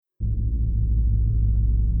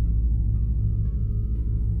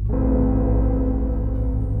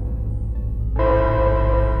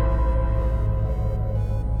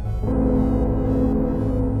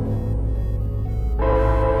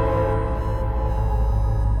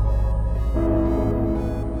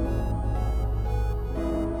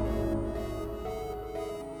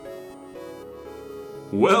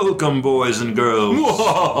Welcome, boys and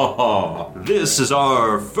girls. This is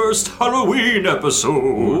our first Halloween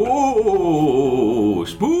episode. Oh,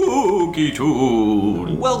 spooky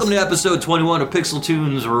tune. Welcome to episode 21 of Pixel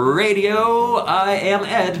Tunes Radio. I am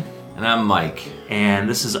Ed. And I'm Mike. And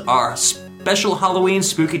this is our special Halloween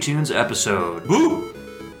Spooky Tunes episode. Woo!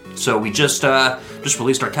 So we just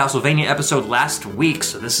released our Castlevania episode last week,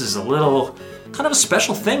 so this is a little kind of a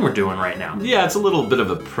special thing we're doing right now. Yeah, it's a little bit of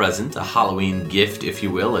a present, a Halloween gift, if you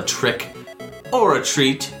will, a trick or a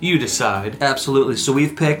treat, you decide. Absolutely. So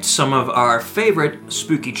we've picked some of our favorite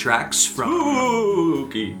spooky tracks from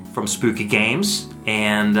spooky games.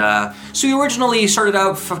 And so we originally started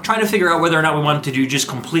out trying to figure out whether or not we wanted to do just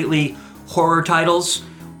completely horror titles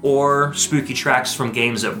or spooky tracks from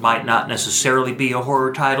games that might not necessarily be a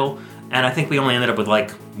horror title. And I think we only ended up with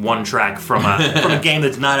like one track from a game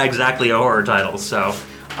that's not exactly a horror title. So,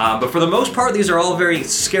 but for the most part, these are all very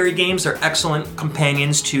scary games. They're excellent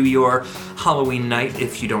companions to your Halloween night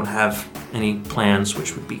if you don't have any plans,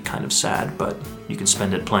 which would be kind of sad. But you can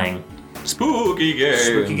spend it playing spooky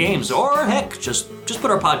games. Or heck, just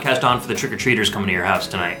put our podcast on for the trick-or-treaters coming to your house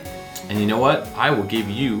tonight. And you know what? I will give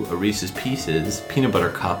you a Reese's Pieces peanut butter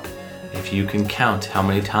cup if you can count how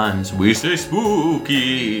many times we say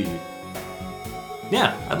spooky.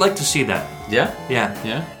 Yeah, I'd like to see that. Yeah?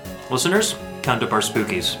 Yeah. Listeners, count up our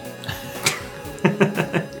spookies.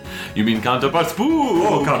 You mean count up our spookies?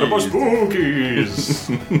 Oh, count up our spookies.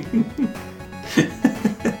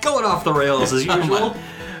 Going off the rails as usual.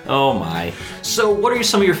 Oh my. So, what are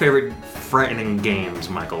some of your favorite frightening games,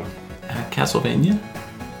 Michael? Castlevania?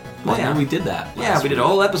 Well, yeah, we did that. Yeah, we did a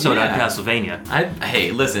whole episode on Castlevania.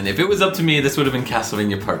 Hey, listen, if it was up to me, this would have been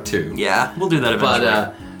Castlevania Part 2. Yeah, we'll do that eventually.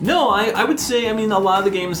 But, no, I would say, a lot of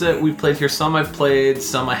the games that we've played here, some I've played,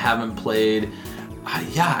 some I haven't played.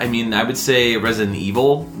 I would say Resident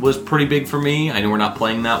Evil was pretty big for me. I know we're not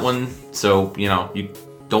playing that one, so, you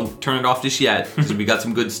don't turn it off just yet, because we got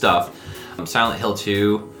some good stuff. Silent Hill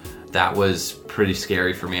 2, that was pretty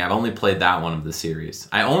scary for me. I've only played that one of the series.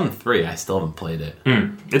 I own 3, I still haven't played it.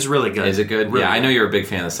 It's really good. Is it good? Really I know good. you're a big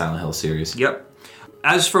fan of the Silent Hill series. Yep.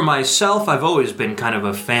 As for myself, I've always been kind of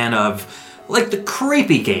a fan of like the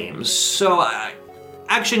creepy games. So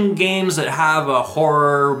action games that have a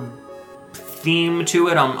horror theme to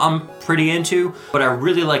it, I'm pretty into. But I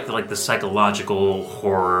really like the psychological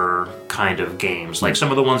horror kind of games. Like some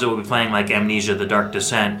of the ones that we'll be playing, like Amnesia: The Dark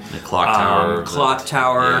Descent, The Clock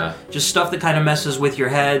Tower. Yeah. Just stuff that kind of messes with your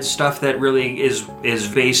head. Stuff that really is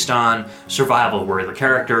based on survival, where the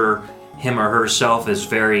character, him or herself, is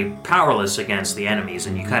very powerless against the enemies,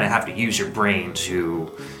 and you kind of have to use your brain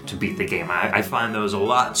to beat the game. I find those a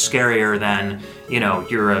lot scarier than,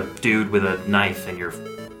 you're a dude with a knife and you're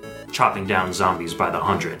chopping down zombies by the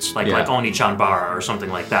hundreds, like Oni-Chanbara or something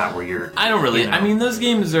like that, where you're... I don't really... those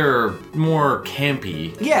games are more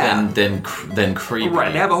campy than creepy.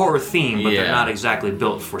 Right, they have a horror theme, but they're not exactly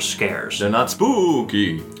built for scares. They're not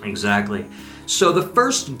spooky. Exactly. So the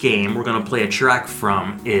first game we're going to play a track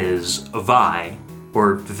from is Vi,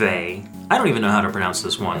 or Vay. I don't even know how to pronounce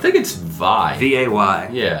this one. I think it's Vi. V-A-Y.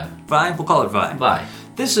 Yeah. Vi? We'll call it Vi. Vi.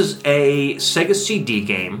 This is a Sega CD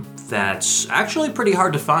game that's actually pretty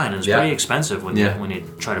hard to find, and it's pretty expensive when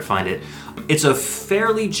you try to find it. It's a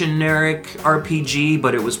fairly generic RPG,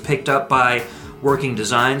 but it was picked up by Working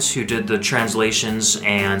Designs, who did the translations,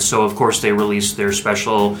 and so of course they released their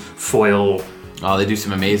special foil. Oh, they do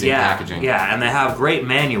some amazing packaging. Yeah, and they have great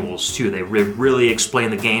manuals, too. They really explain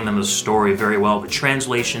the game and the story very well. The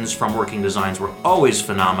translations from Working Designs were always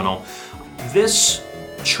phenomenal. This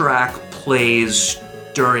track plays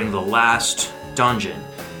during the last dungeon,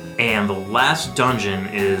 and the last dungeon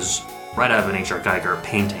is right out of an H.R. Geiger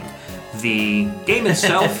painting. The game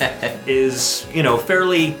itself is,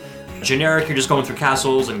 fairly generic. You're just going through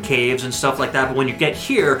castles and caves and stuff like that, but when you get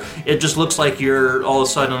here, it just looks like you're all of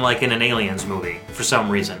a sudden like in an Aliens movie for some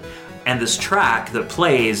reason. And this track that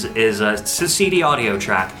plays is a CD audio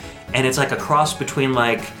track, and it's like a cross between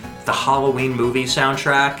like the Halloween movie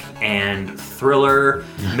soundtrack and Thriller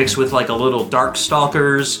mixed with like a little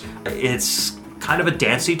Darkstalkers. It's kind of a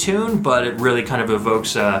dancey tune, but it really kind of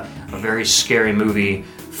evokes a very scary movie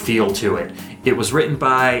feel to it. It was written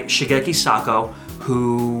by Shigeki Sako,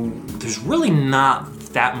 who there's really not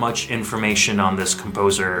that much information on this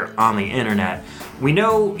composer on the internet. We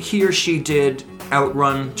know he or she did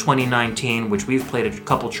Outrun 2019, which we've played a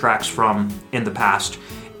couple tracks from in the past,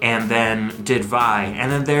 and then did Vi.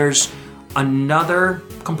 And then there's another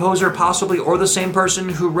composer possibly, or the same person,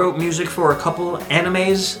 who wrote music for a couple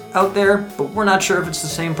animes out there, but we're not sure if it's the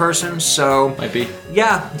same person, so... Might be.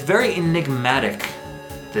 Yeah, very enigmatic,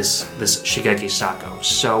 this Shigeki Sako.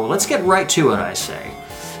 So let's get right to it, I say.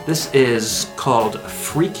 This is called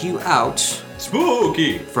Freak You Out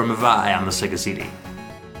Spooky! from Vi on the Sega CD.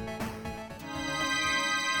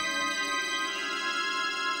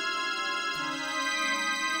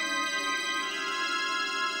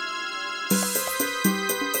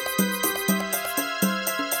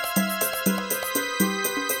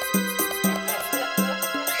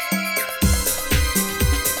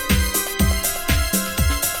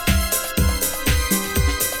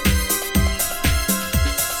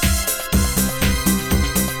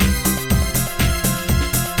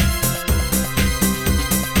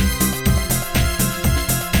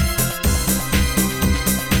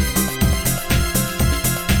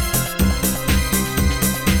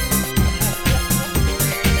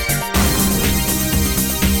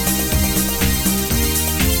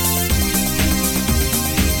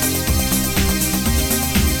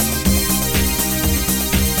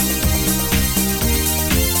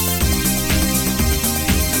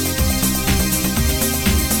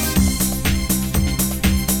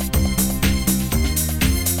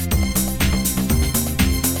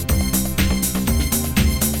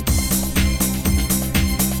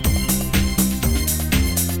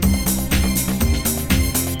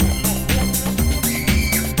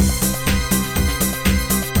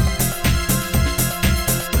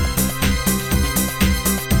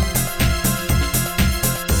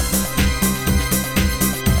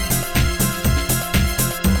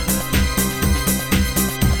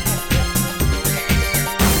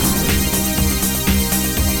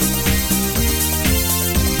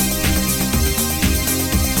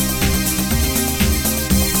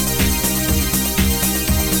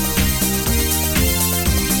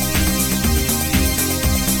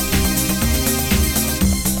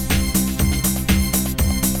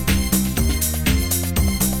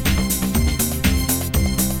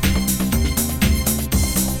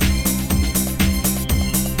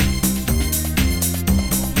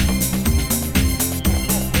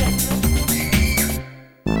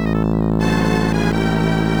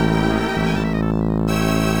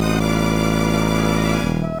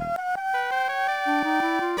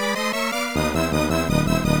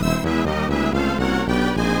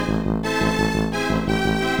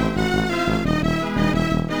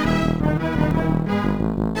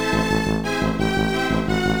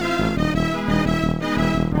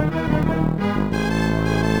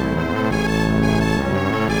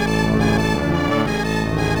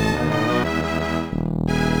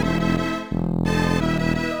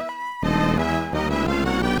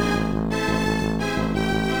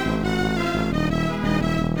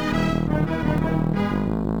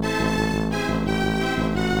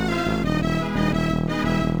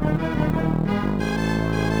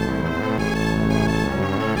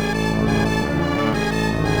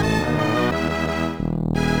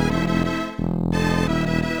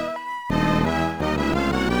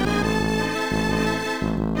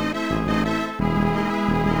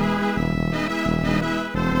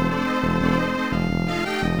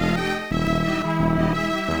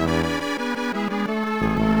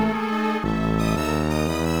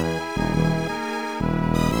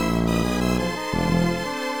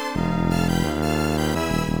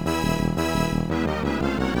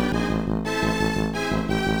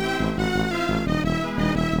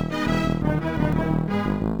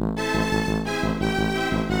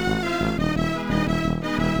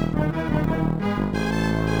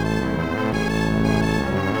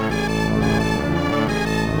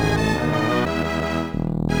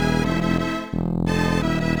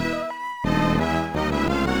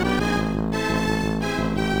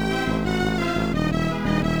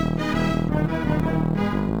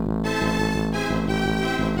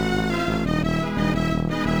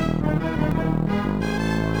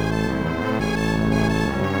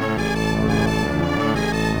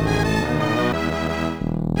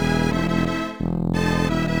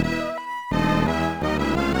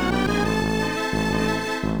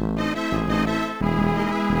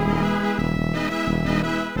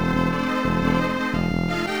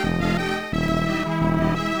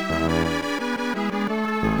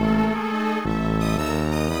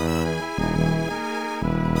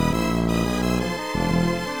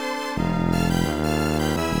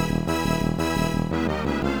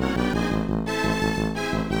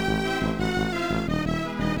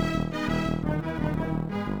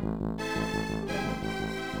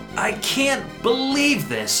 I can't believe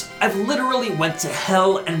this. I've literally went to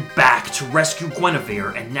hell and back to rescue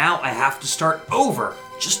Guinevere, and now I have to start over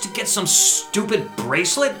just to get some stupid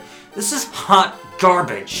bracelet? This is hot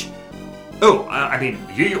garbage. Oh, I mean,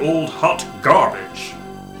 ye old hot garbage.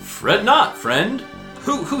 Fret not, friend.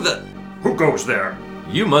 Who goes there?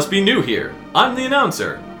 You must be new here. I'm the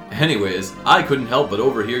announcer. Anyways, I couldn't help but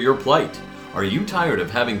overhear your plight. Are you tired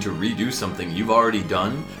of having to redo something you've already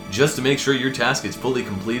done just to make sure your task is fully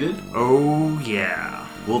completed? Oh, yeah.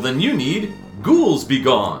 Well, then you need Ghouls Be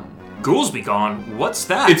Gone. Ghouls Be Gone? What's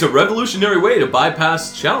that? It's a revolutionary way to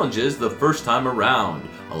bypass challenges the first time around,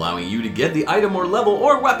 allowing you to get the item or level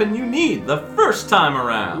or weapon you need the first time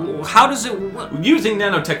around. How does it work? Using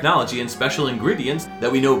nanotechnology and special ingredients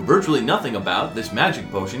that we know virtually nothing about, this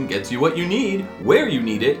magic potion gets you what you need, where you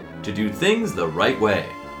need it, to do things the right way.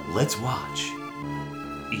 Let's watch.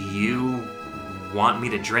 You want me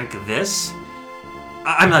to drink this?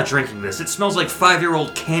 I'm not drinking this. It smells like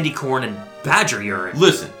 5-year-old candy corn and badger urine.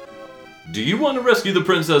 Listen, do you want to rescue the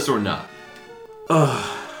princess or not?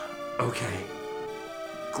 Okay.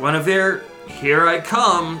 Guinevere, here I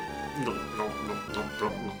come.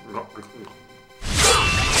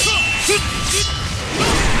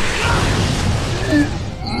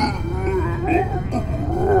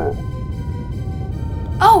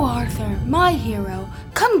 Oh, Arthur, my hero,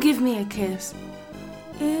 come give me a kiss.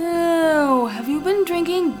 Ew, have you been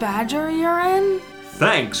drinking badger urine?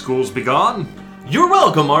 Thanks, Ghouls Be Gone. You're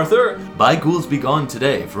welcome, Arthur! Buy Ghouls Be Gone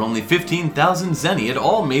today for only 15,000 zenny at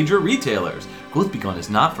all major retailers. Ghouls Be Gone is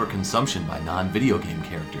not for consumption by non-video game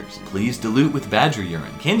characters. Please dilute with badger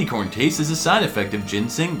urine. Candy corn taste is a side effect of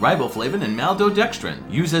ginseng, riboflavin, and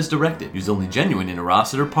maltodextrin. Use as directed. Use only genuine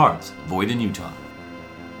interocitor parts. Void in Utah.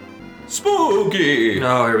 Spooky!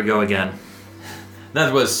 Oh, here we go again.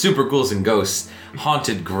 That was Super Ghouls and Ghosts.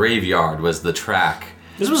 Haunted Graveyard was the track.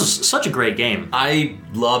 This was such a great game. I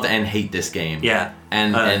love and hate this game. Yeah,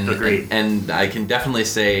 and agreed. And I can definitely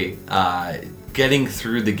say getting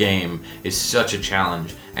through the game is such a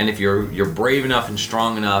challenge. And if you're brave enough and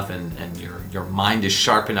strong enough, and your mind is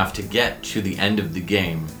sharp enough to get to the end of the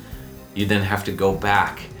game, you then have to go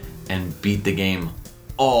back and beat the game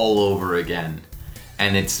all over again.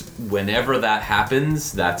 And it's whenever that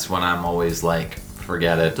happens, that's when I'm always like,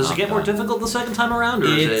 forget it. Does it get more difficult the second time around, or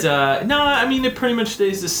is it? No, I mean, it pretty much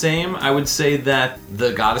stays the same. I would say that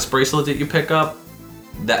the goddess bracelet that you pick up,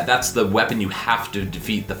 that's the weapon you have to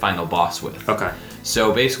defeat the final boss with. Okay.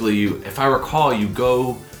 So basically, if I recall, you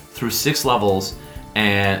go through 6 levels,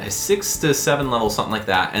 and 6 to 7 levels, something like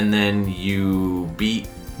that, and then you beat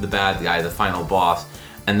the bad guy, the final boss,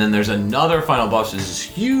 and then there's another final boss, which is this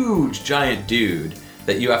huge giant dude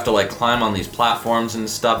that you have to like climb on these platforms and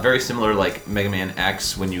stuff, very similar like Mega Man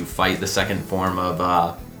X when you fight the second form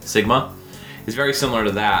of Sigma. It's very similar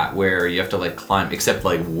to that, where you have to like climb, except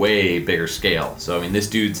like way bigger scale. So I mean, this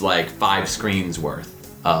dude's like 5 screens worth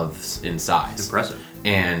in size. Impressive.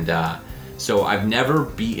 And so I've never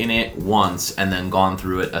beaten it once and then gone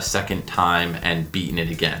through it a second time and beaten it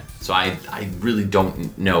again. So I really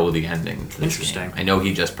don't know the ending to this Interesting. game. I know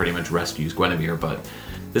he just pretty much rescues Guinevere, but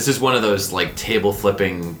this is one of those like table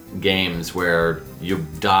flipping games where you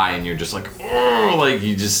die and you're just like, oh, like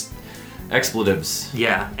you just expletives.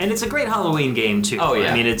 Yeah, and it's a great Halloween game too. Oh,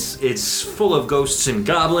 yeah. I mean, it's full of ghosts and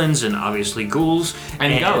goblins, and obviously ghouls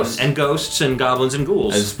And ghosts. and ghosts and goblins and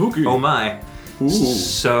ghouls. And spooky. Oh my. Ooh.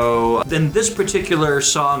 So then this particular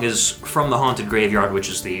song is from the Haunted Graveyard, which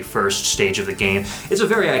is the first stage of the game. It's a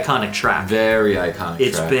very iconic track. Very iconic.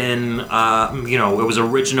 It's track. been, it was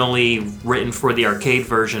originally written for the arcade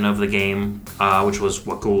version of the game, which was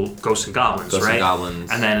Ghosts and Goblins, Ghosts right? and Goblins.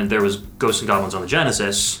 And then there was Ghosts and Goblins on the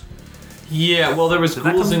Genesis. Yeah, well, there was Did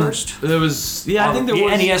that Ghouls come and first? there was I think there the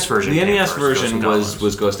was NES version The came NES first, Ghosts version and was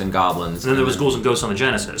Goblins. Ghost and Goblins. And then there was Ghouls and Ghosts on the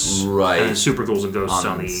Genesis. Right. And then Super Ghouls and Ghosts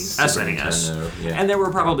on the Super SNES. Nintendo, yeah. And there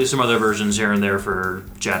were probably some other versions here and there for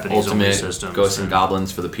Japanese-only Ultimate systems. Ghosts and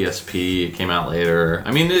Goblins for the PSP. It came out later.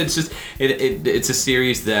 I mean, it's just it's a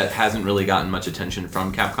series that hasn't really gotten much attention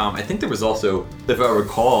from Capcom. I think there was also, if I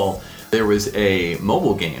recall, there was a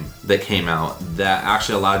mobile game that came out that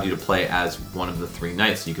actually allowed you to play as one of the 3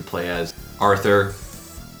 knights. You could play as Arthur,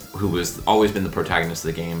 who was always been the protagonist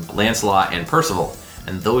of the game, Lancelot, and Percival.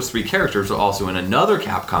 And those 3 characters are also in another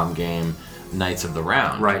Capcom game, Knights of the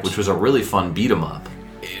Round, Right. which was a really fun beat 'em up.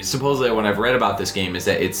 Supposedly, what I've read about this game is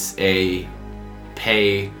that it's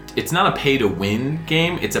not a pay to win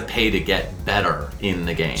game, it's a pay to get better in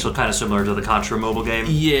the game. So kind of similar to the Contra mobile game.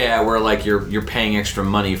 Yeah, where like you're paying extra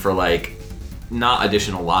money for like not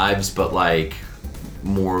additional lives, but like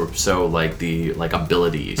more so like the like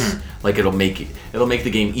abilities. Like it'll make the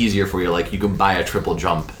game easier for you. Like you can buy a triple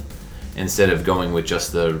jump instead of going with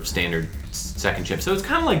just the standard second chip. So it's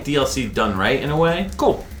kind of like DLC done right in a way.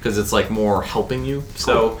 Cool. Because it's like more helping you.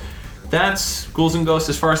 So that's Ghouls and Ghosts.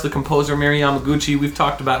 As far as the composer, Mary Yamaguchi, we've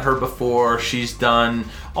talked about her before. She's done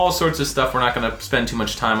all sorts of stuff we're not going to spend too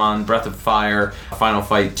much time on. Breath of Fire, Final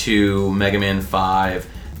Fight 2, Mega Man 5,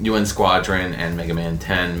 UN Squadron and Mega Man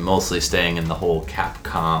 10, mostly staying in the whole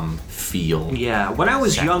Capcom feel. Yeah, when I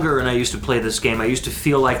was younger and I used to play this game, I used to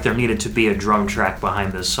feel like there needed to be a drum track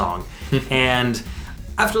behind this song. And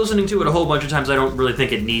after listening to it a whole bunch of times, I don't really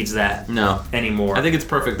think it needs that anymore. I think it's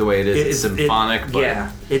perfect the way it is. It's symphonic, but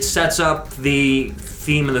yeah, it sets up the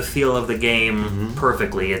theme and the feel of the game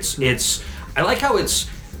perfectly. It's I like how it's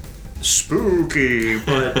spooky,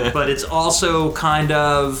 but it's also kind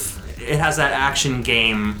of, it has that action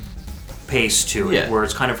game pace to it, where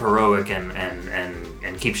it's kind of heroic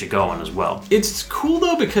and keeps you going as well. It's cool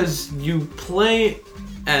though because you play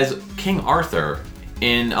as King Arthur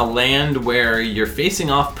in a land where you're facing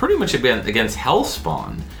off pretty much against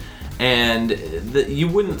Hellspawn, and you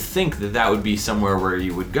wouldn't think that would be somewhere where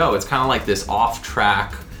you would go. It's kind of like this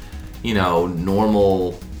off-track,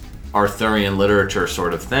 normal Arthurian literature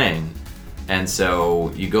sort of thing. And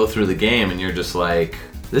so you go through the game and you're just like,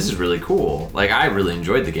 this is really cool. Like, I really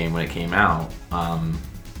enjoyed the game when it came out.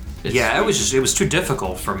 It was too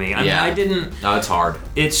difficult for me. I mean, I didn't... No, it's hard.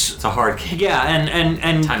 It's a hard game. Yeah,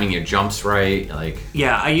 and timing your jumps right, like...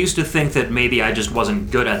 Yeah, I used to think that maybe I just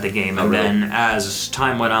wasn't good at the game, and then as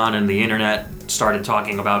time went on and the internet started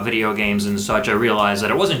talking about video games and such, I realized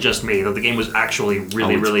that it wasn't just me, that the game was actually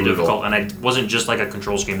really, really difficult, and it wasn't just like a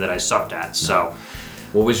controls game that I sucked at, so...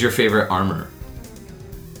 What was your favorite armor?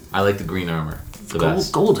 I like the green armor.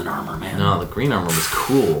 Golden armor, man. No, the green armor was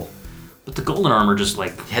cool. But the golden armor just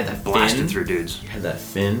had that blasted fin through dudes. You had that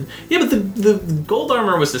fin. Yeah, but the gold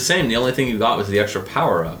armor was the same. The only thing you got was the extra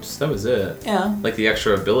power-ups. That was it. Yeah. Like the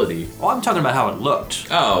extra ability. Oh, I'm talking about how it looked.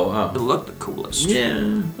 Oh. It looked the coolest.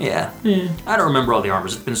 Yeah. I don't remember all the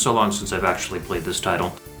armors. It's been so long since I've actually played this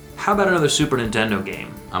title. How about another Super Nintendo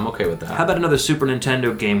game? I'm okay with that. How about another Super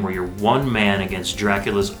Nintendo game where you're one man against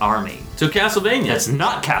Dracula's army? So Castlevania. That's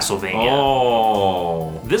not Castlevania.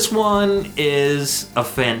 Oh. This one is a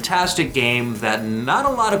fantastic game that not a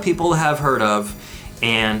lot of people have heard of,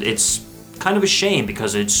 and it's kind of a shame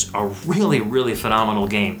because it's a really, really phenomenal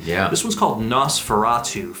game. Yeah. This one's called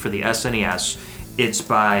Nosferatu for the SNES. It's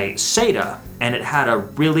by Sega, and it had a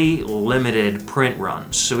really limited print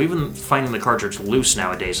run. So even finding the cartridge loose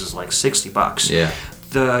nowadays is like $60. Yeah.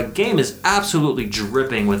 The game is absolutely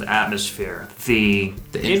dripping with atmosphere. The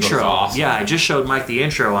intro, awesome. Yeah, I just showed Mike the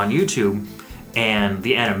intro on YouTube, and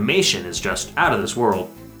the animation is just out of this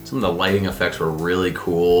world. Some of the lighting effects were really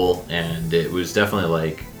cool, and it was definitely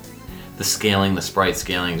like the scaling, the sprite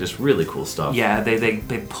scaling, just really cool stuff. Yeah,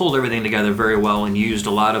 they pulled everything together very well and used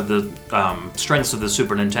a lot of the strengths of the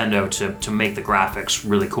Super Nintendo to make the graphics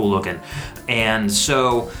really cool looking. And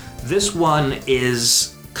so this one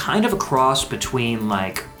is kind of a cross between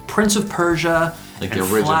like Prince of Persia like and the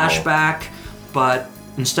original Flashback, but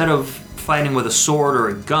instead of fighting with a sword or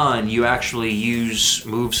a gun, you actually use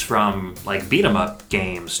moves from like beat 'em up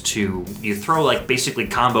games you throw like basically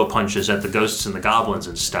combo punches at the ghosts and the goblins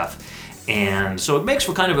and stuff. And so it makes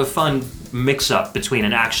for kind of a fun mix-up between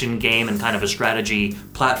an action game and kind of a strategy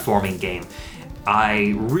platforming game.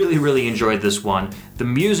 I really, really enjoyed this one. The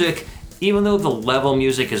music, even though the level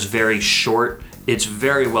music is very short, it's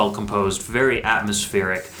very well composed, very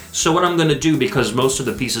atmospheric. So what I'm going to do, because most of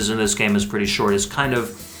the pieces in this game is pretty short, is kind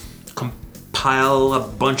of compile a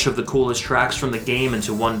bunch of the coolest tracks from the game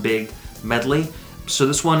into one big medley. So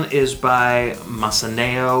this one is by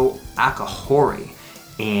Masaneo Akahori.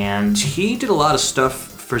 And he did a lot of stuff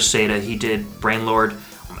for Sega. He did Brainlord,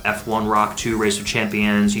 F1 Rock 2, Race of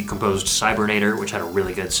Champions. He composed Cybernator, which had a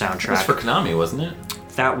really good soundtrack. That was for Konami, wasn't it?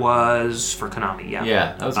 That was for Konami, yeah.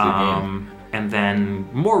 Yeah, that was a good game. And then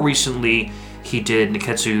more recently, he did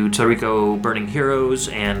Neketsu Toriko Burning Heroes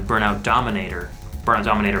and Burnout Dominator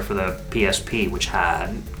for the PSP, which had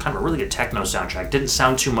kind of a really good techno soundtrack. Didn't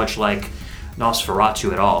sound too much like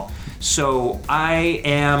Nosferatu at all. So I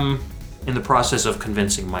am in the process of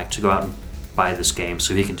convincing Mike to go out and buy this game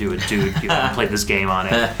so he can do it. You can play this game on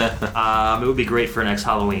it. It would be great for next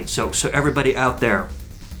Halloween. So everybody out there,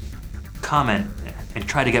 comment and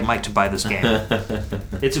try to get Mike to buy this game.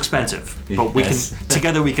 It's expensive, but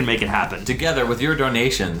together we can make it happen. Together with your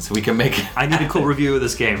donations, we can make it. I need a cool review of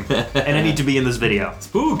this game, and I need to be in this video.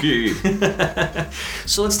 Spooky.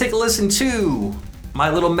 So let's take a listen to my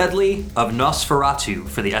little medley of Nosferatu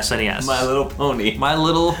for the SNES. My Little Pony. My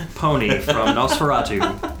Little Pony from Nosferatu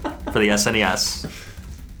for the SNES.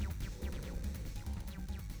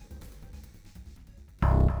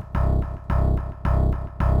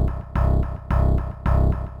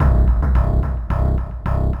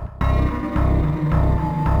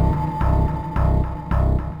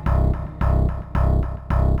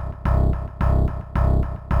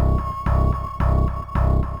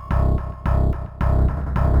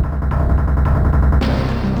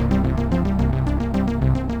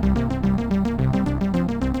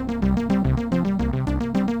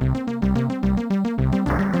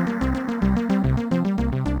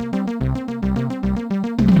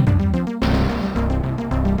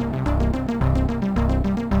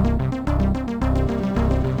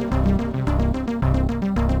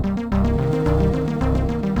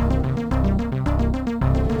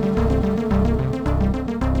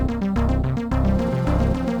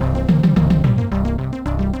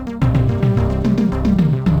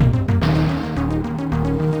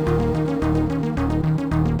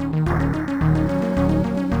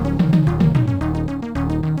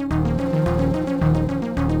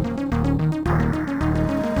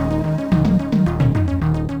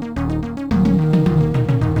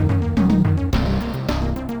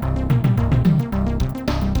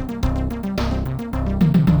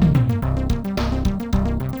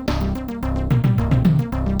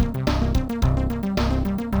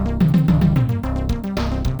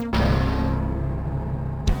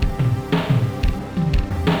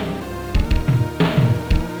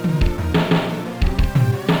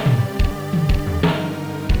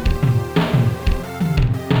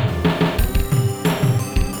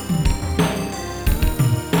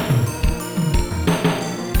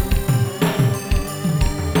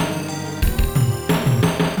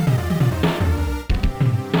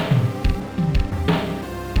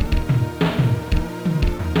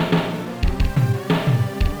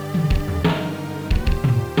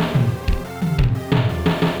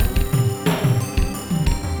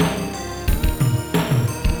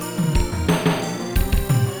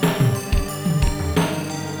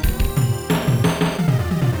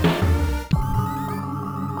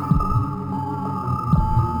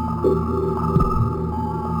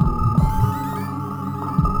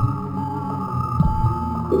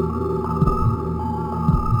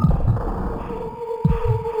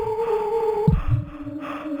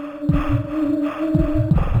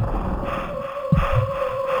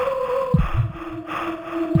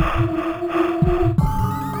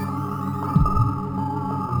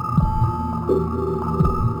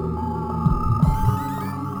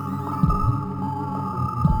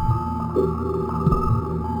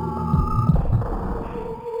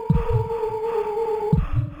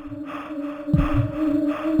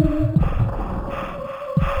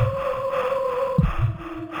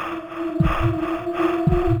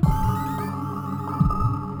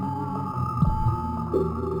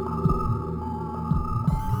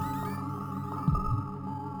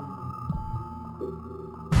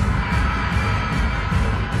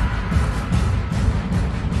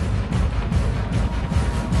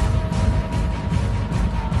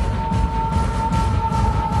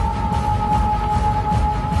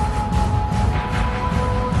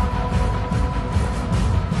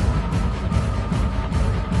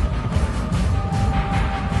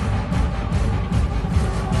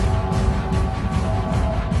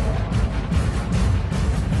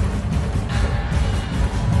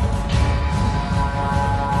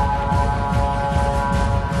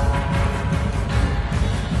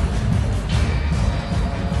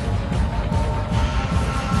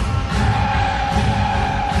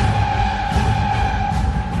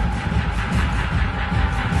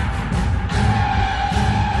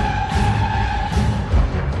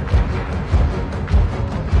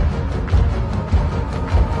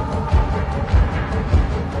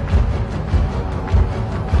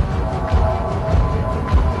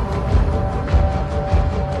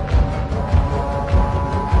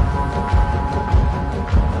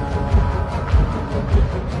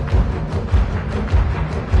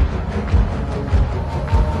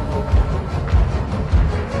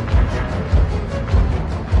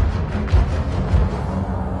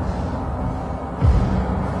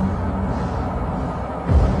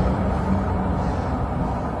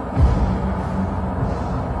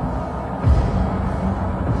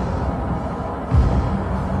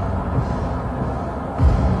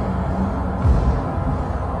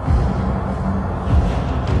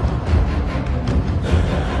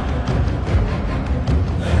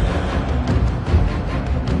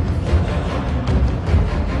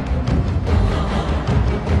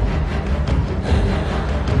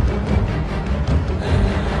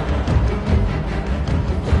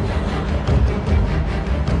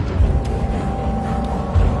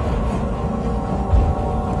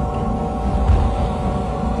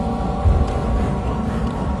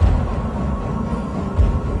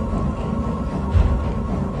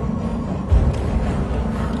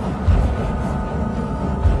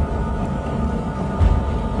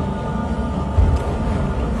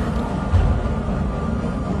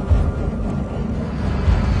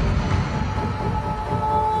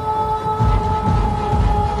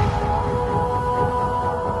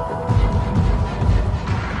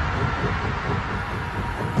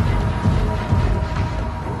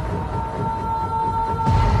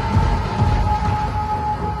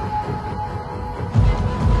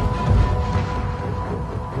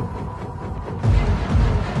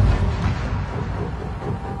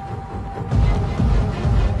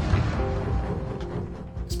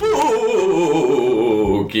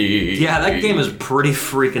 Spooky. Yeah, that game is pretty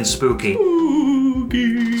freaking spooky.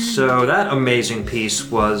 So that amazing piece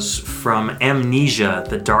was from Amnesia: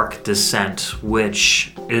 The Dark Descent,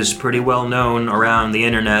 which is pretty well known around the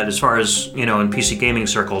internet as far as, in PC gaming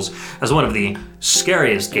circles, as one of the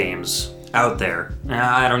scariest games out there.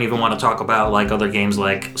 I don't even want to talk about other games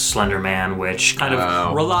like Slender Man, which kind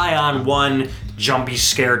of rely on one jumpy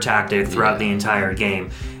scare tactic throughout the entire game.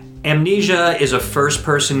 Amnesia is a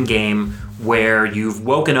first-person game where you've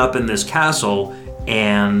woken up in this castle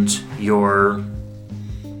and you're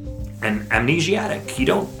an amnesiac. You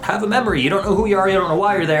don't have a memory. You don't know who you are. You don't know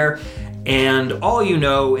why you're there. And all you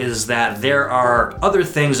know is that there are other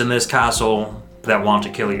things in this castle that want to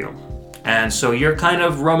kill you. And so you're kind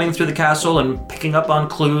of roaming through the castle and picking up on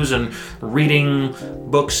clues and reading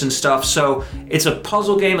books and stuff. So it's a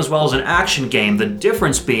puzzle game as well as an action game. The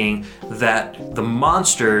difference being that the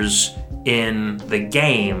monsters in the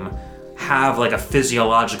game have a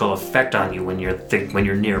physiological effect on you when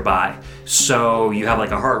you're nearby. So you have a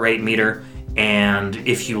heart rate meter, and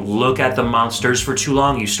if you look at the monsters for too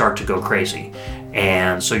long, you start to go crazy.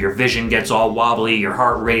 And so your vision gets all wobbly, your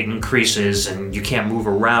heart rate increases, and you can't move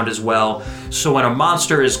around as well. So when a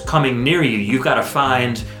monster is coming near you, you've got to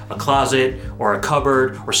find a closet or a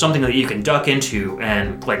cupboard or something that you can duck into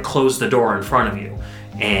and close the door in front of you.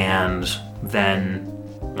 And then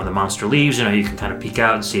when the monster leaves, you can kind of peek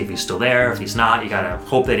out and see if he's still there. If he's not, you gotta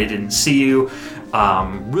hope that he didn't see you.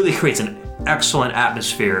 Really creates an excellent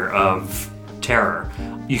atmosphere of terror.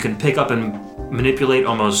 You can pick up and manipulate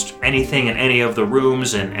almost anything in any of the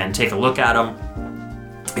rooms and take a look at them.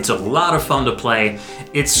 It's a lot of fun to play.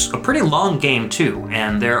 It's a pretty long game too,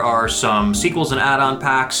 and there are some sequels and add-on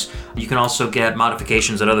packs. You can also get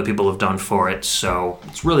modifications that other people have done for it, so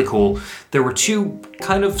it's really cool. There were 2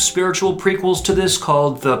 kind of spiritual prequels to this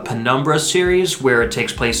called the Penumbra series, where it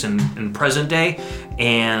takes place in present day,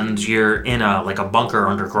 and you're in a bunker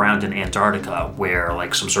underground in Antarctica where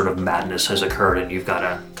like some sort of madness has occurred and you've got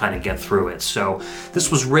to kind of get through it. So this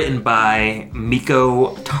was written by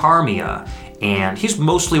Mikko Tarmia, and he's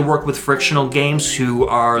mostly worked with Frictional Games, who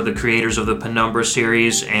are the creators of the Penumbra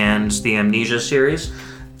series and the Amnesia series.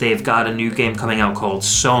 They've got a new game coming out called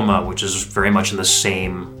Soma, which is very much in the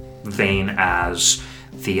same vein as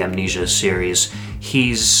the Amnesia series.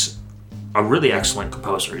 He's a really excellent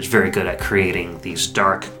composer. He's very good at creating these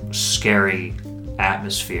dark, scary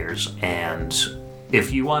atmospheres. And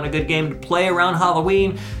if you want a good game to play around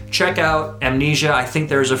Halloween, check out Amnesia. I think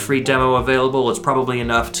there's a free demo available. It's probably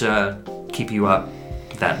enough to keep you up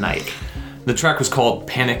that night. The track was called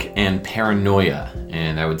Panic and Paranoia,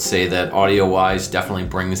 and I would say that audio-wise definitely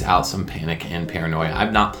brings out some panic and paranoia.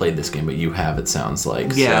 I've not played this game, but you have, it sounds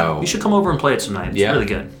like. Yeah, so you should come over and play it tonight. It's really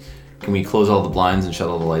good. Can we close all the blinds and shut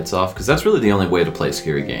all the lights off? Because that's really the only way to play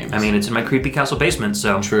scary games. I mean, it's in my Creepy Castle basement,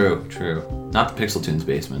 so... True. Not the Pixel Tunes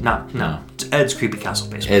basement. No. It's Ed's Creepy Castle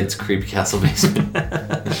basement. Ed's Creepy Castle basement.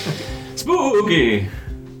 Spooky!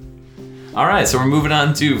 Alright, so we're moving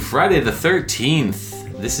on to Friday the 13th.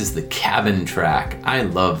 This is the Cabin track. I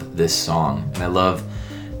love this song,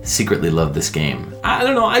 and secretly love this game. I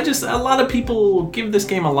don't know, a lot of people give this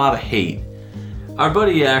game a lot of hate. Our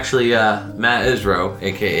buddy, actually, Matt Isro,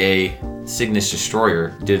 aka Cygnus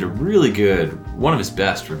Destroyer, did a really good, one of his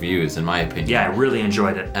best reviews, in my opinion. Yeah, I really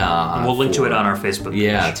enjoyed it. And we'll link to it on our Facebook page.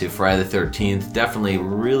 Yeah, to Friday the 13th. Definitely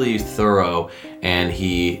really thorough, and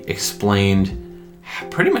he explained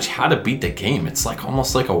pretty much how to beat the game. It's like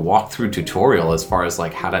almost like a walkthrough tutorial as far as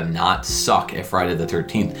like how to not suck at Friday the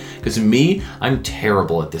 13th. Because me, I'm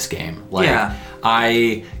terrible at this game. Like, yeah.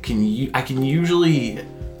 I can usually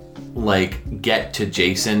like get to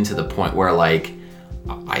Jason to the point where like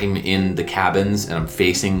I'm in the cabins and I'm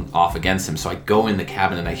facing off against him. So I go in the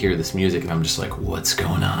cabin and I hear this music and I'm just like, what's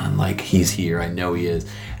going on? Like, he's here, I know he is.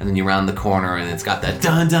 And then you round the corner and it's got that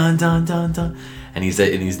dun dun dun dun dun. And he's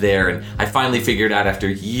there, and I finally figured out after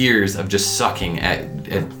years of just sucking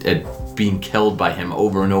at being killed by him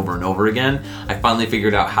over and over and over again, I finally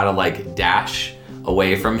figured out how to like dash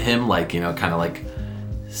away from him, like, you know, kind of like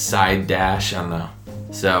side dash. I don't know.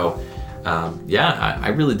 So I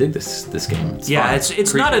really dig this game.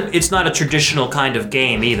 It's fun. It's not a traditional kind of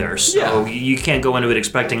game either. So you can't go into it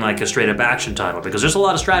expecting like a straight up action title, because there's a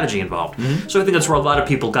lot of strategy involved. Mm-hmm. So I think that's where a lot of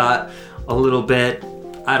people got a little bit,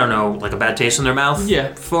 I don't know, like a bad taste in their mouth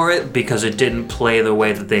for it, because it didn't play the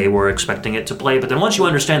way that they were expecting it to play. But then once you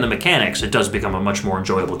understand the mechanics, it does become a much more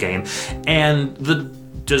enjoyable game. And the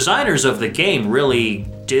designers of the game really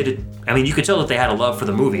did, I mean, you could tell that they had a love for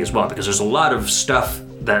the movie as well, because there's a lot of stuff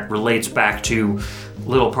that relates back to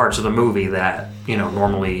little parts of the movie that, you know,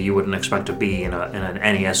 normally you wouldn't expect to be in an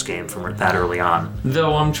NES game from that early on.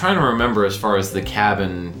 Though I'm trying to remember, as far as the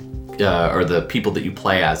cabin or the people that you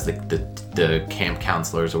play as, the camp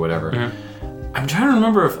counselors or whatever. Mm-hmm. I'm trying to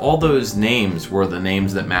remember if all those names were the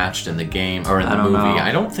names that matched in the game or in the movie. Know.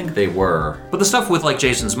 I don't think they were. But the stuff with like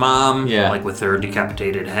Jason's mom, like with her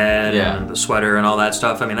decapitated head and the sweater and all that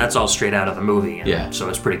stuff, I mean, that's all straight out of the movie. So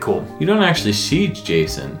it's pretty cool. You don't actually see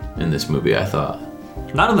Jason in this movie, I thought.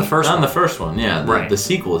 Not in the first one. Not in the first one, yeah. Right. The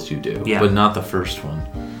sequels you do, but not the first one.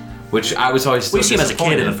 Which I was always so we see him as a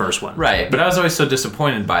kid in the first one. Right, but I was always so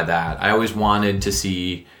disappointed by that. I always wanted to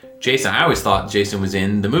see Jason. I always thought Jason was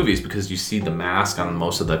in the movies because you see the mask on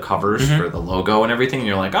most of the covers for the logo and everything, and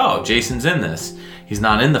you're like, oh, Jason's in this. He's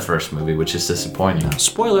not in the first movie, which is disappointing.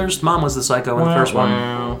 Spoilers, Mom was the psycho in the first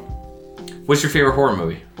one. What's your favorite horror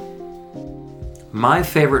movie? My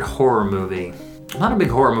favorite horror movie? I'm not a big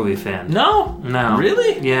horror movie fan. No?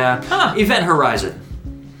 Really? Yeah. Huh. Event Horizon.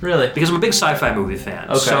 Really? Because I'm a big sci-fi movie fan.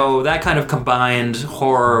 Okay. So that kind of combined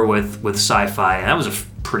horror with sci-fi, and that was a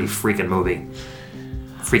pretty freaking movie.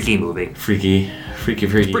 Freaky movie. Freaky. Pretty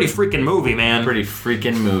freaking movie, man. Pretty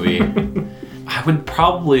freaking movie. I would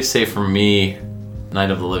probably say for me, Night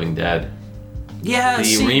of the Living Dead. Yeah,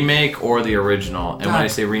 the remake or the original. And when I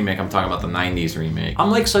say remake, I'm talking about the 90s remake. I'm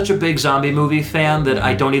like such a big zombie movie fan that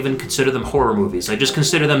I don't even consider them horror movies. I just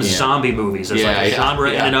consider them zombie movies as like a genre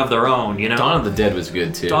in and of their own, you know? Dawn of the Dead was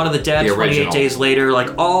good too. Dawn of the Dead, 28 Days Later,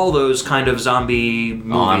 like all those kind of zombie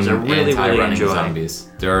movies I really enjoy. Zombies.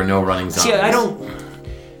 There are no running zombies. See, I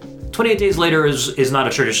don't... 28 Days Later is not a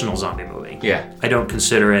traditional zombie movie. Yeah. I don't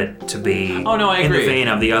consider it to be Oh, no, I in agree. the vein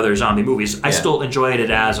of the other zombie movies. I Yeah. still enjoyed it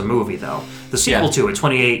as a movie, though. The sequel Yeah. to it,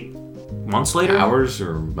 28 months later? Hours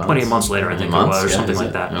or months? 28 months later, I think Months? it was, or Yeah, something is like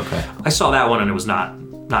it? that. Okay. I saw that one and it was not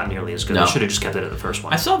nearly as good. No. I should have just kept it at the first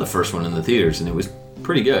one. I saw the first one in the theaters and it was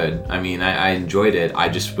pretty good. I mean, I enjoyed it. I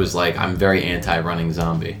just was like, I'm very anti-running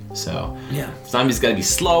zombie. So, Yeah. zombies gotta be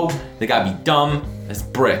slow, they gotta be dumb as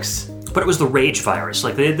bricks. But it was the rage virus.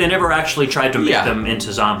 Like, they never actually tried to make Yeah. them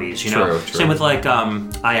into zombies, you know? True. Same with, like,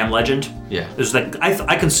 I Am Legend. Yeah. There's like,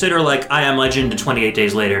 I consider, like, I Am Legend and 28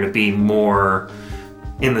 Days Later to be more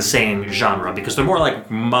in the same genre because they're more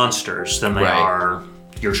like monsters than they Right. are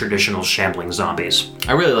your traditional shambling zombies.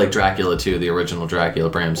 I really like Dracula too, the original Dracula,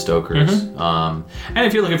 Bram Stoker's. Mm-hmm. And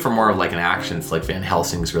if you're looking for more of like an action flick, Van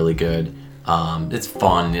Helsing's really good. It's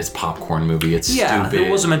fun, it's a popcorn movie, it's Yeah, stupid.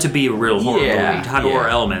 it wasn't meant to be a real horror Yeah, movie. It had yeah. horror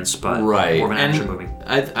elements, but Right. more of an And action movie.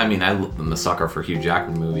 I mean, I'm a sucker for Hugh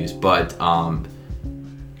Jackman movies, but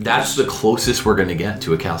that's the closest we're going to get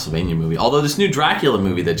to a Castlevania movie. Although this new Dracula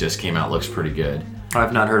movie that just came out looks pretty good.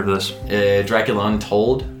 I've not heard of this. Dracula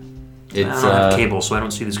Untold. It's I don't have cable, so I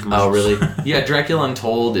don't see these commercials. Oh, really? Yeah, Dracula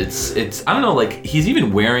Untold. It's I don't know, like he's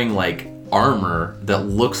even wearing like armor that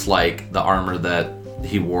looks like the armor that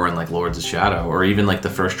he wore in like Lords of Shadow, or even like the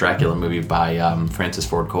first Dracula movie by Francis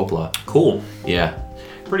Ford Coppola. Cool. Yeah.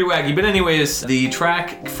 Pretty wacky. But anyways, the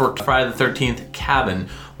track for Friday the 13th, Cabin,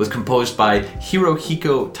 was composed by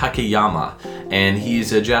Hirohiko Takayama. And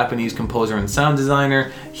he's a Japanese composer and sound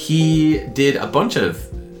designer. He did a bunch of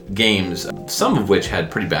games, some of which had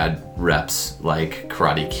pretty bad reps, like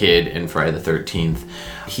Karate Kid and Friday the 13th.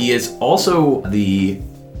 He is also the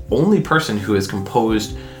only person who has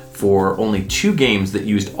composed for only 2 games that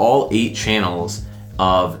used all 8 channels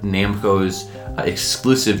of Namco's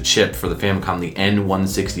exclusive chip for the Famicom, the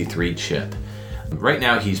N163 chip. Right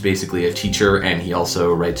now he's basically a teacher and he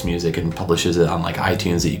also writes music and publishes it on like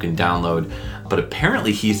iTunes that you can download. But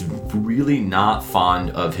apparently he's really not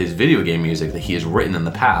fond of his video game music that he has written in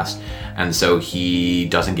the past. And so he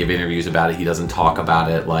doesn't give interviews about it. He doesn't talk about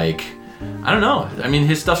it. Like, I don't know. I mean,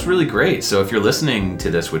 his stuff's really great. So if you're listening to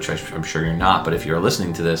this, which I'm sure you're not, but if you're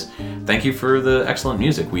listening to this, thank you for the excellent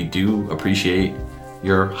music. We do appreciate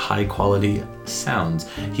your high quality sounds.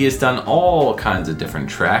 He has done all kinds of different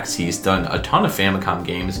tracks. He's done a ton of Famicom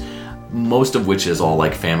games, most of which is all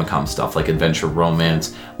like Famicom stuff, like Adventure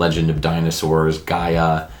Romance, Legend of Dinosaurs,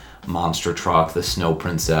 Gaia, Monster Truck, The Snow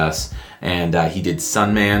Princess, and he did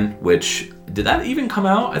Sunman, which, did that even come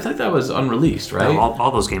out? I think that was unreleased, right? No,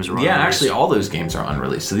 all those games are Yeah, unreleased. actually all those games are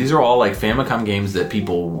unreleased. So these are all like Famicom games that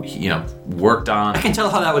people, worked on. I can tell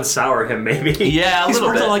how that would sour him, maybe. Yeah, a He's little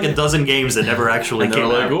worked bit. on like a dozen games that never actually And they're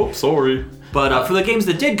came like, out. oh, sorry. But for the games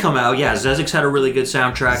that did come out, yeah, Zezix had a really good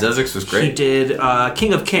soundtrack. Zezix was great. He did.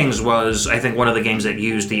 King of Kings was, I think, one of the games that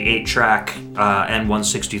used the 8-track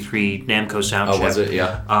N163 Namco sound Oh, chip. was it?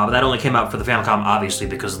 Yeah. But that only came out for the Famicom, obviously,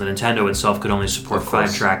 because the Nintendo itself could only support Of course.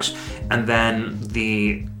 5 tracks. And then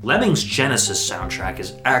the Lemmings Genesis soundtrack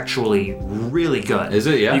is actually really good. Is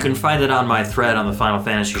it? Yeah. You can find it on my thread on the Final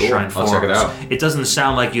Fantasy Cool. Shrine I'll forums. check it out. It doesn't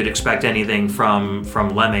sound like you'd expect anything from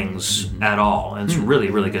Lemmings at all. And it's really,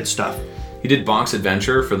 really good stuff. He did Bonk's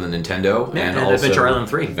Adventure for the Nintendo, Yeah, and also Adventure Island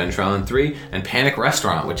 3. Adventure Island 3, and Panic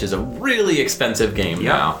Restaurant, which is a really expensive game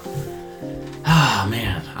Yeah. now. Ah,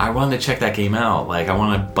 man, I wanted to check that game out. Like, I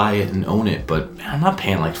want to buy it and own it, but man, I'm not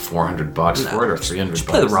paying like $400 for it or $300. Just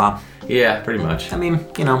play the ROM. Yeah, pretty much. I mean,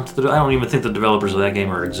 I don't even think the developers of that game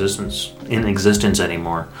are in existence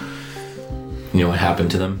anymore. You know what happened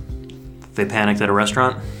to them? They panicked at a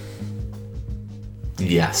restaurant.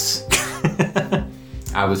 Yes.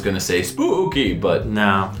 I was gonna say spooky, but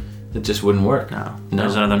No, it just wouldn't work. no.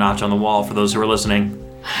 There's another notch on the wall for those who are listening.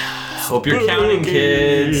 Hope you're counting,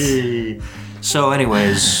 kids. So,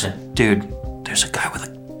 anyways, dude, there's a guy with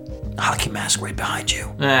a hockey mask right behind you.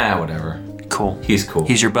 Whatever. Cool. He's cool.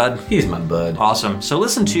 He's your bud? He's my bud. Awesome. So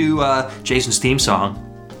listen to Jason's theme song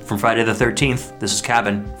from Friday the 13th. This is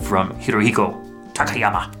Cabin from Hirohiko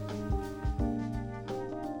Takayama.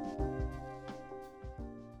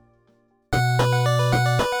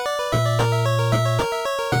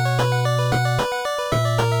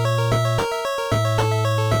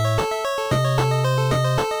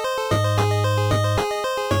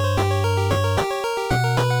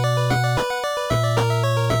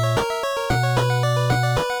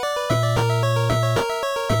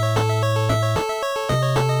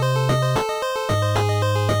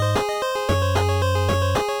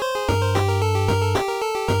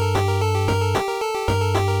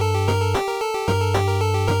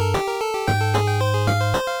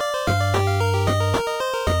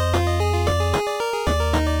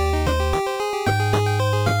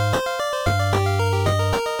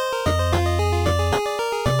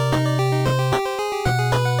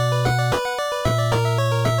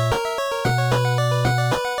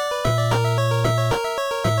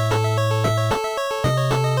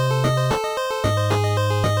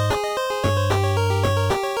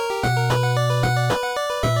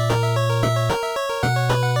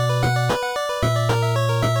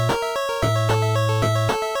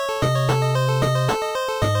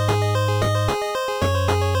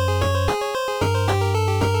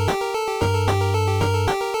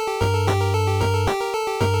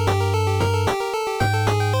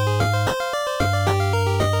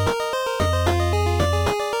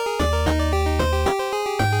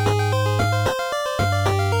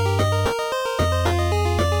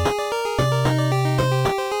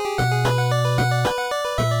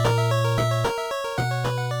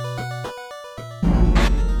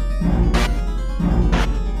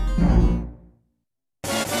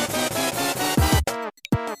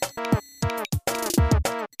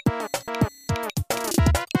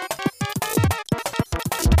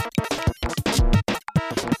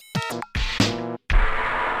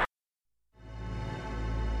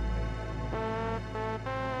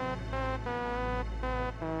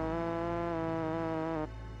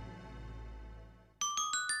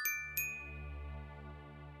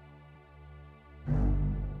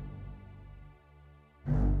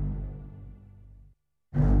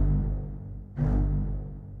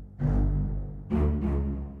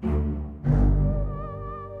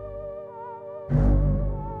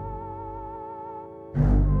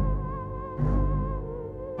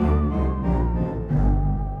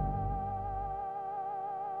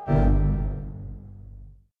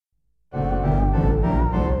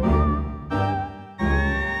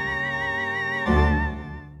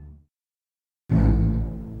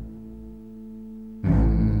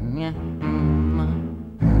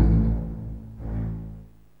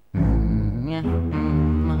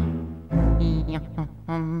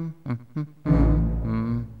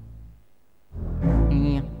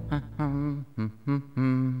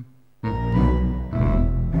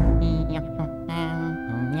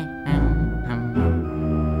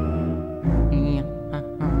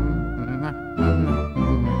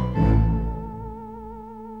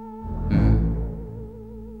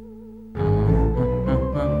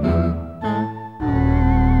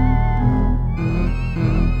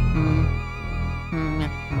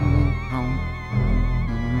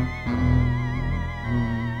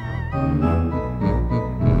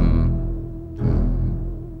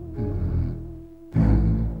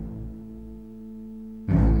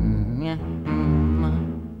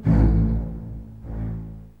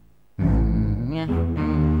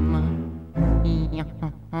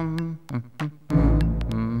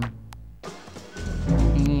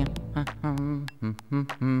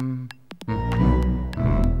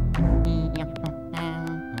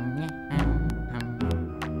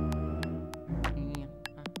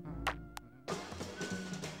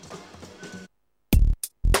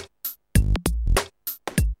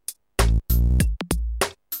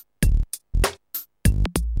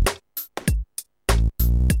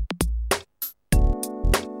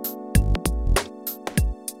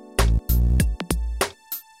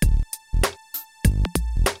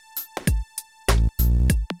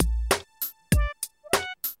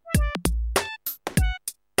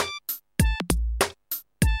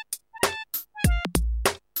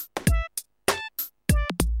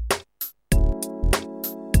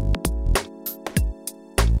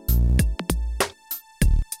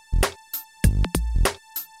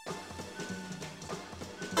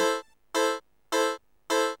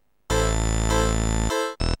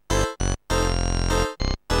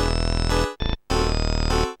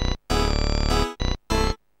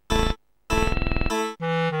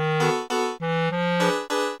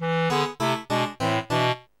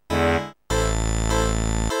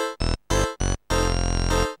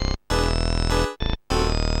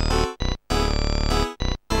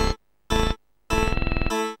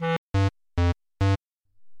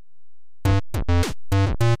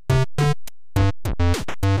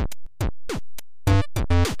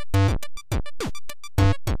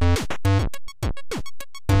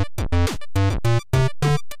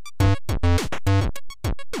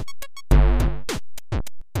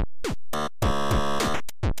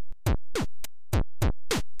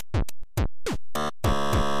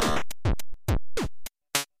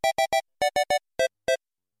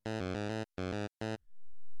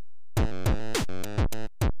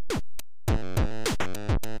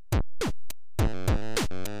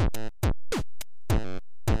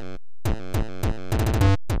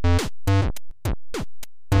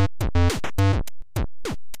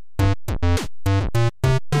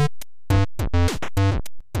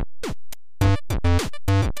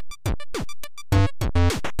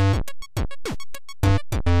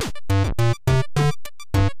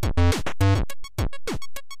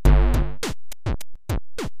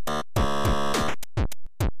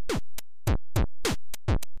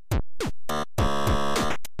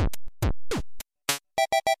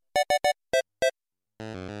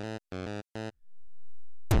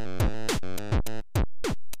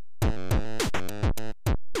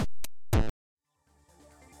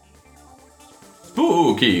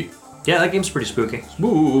 Spooky. Yeah, that game's pretty spooky.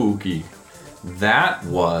 Spooky. That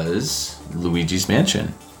was Luigi's Mansion.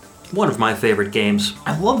 One of my favorite games.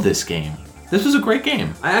 I love this game. This was a great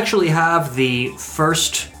game. I actually have the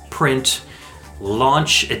first print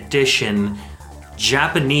launch edition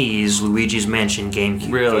Japanese Luigi's Mansion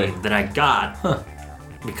GameCube Really? game that I got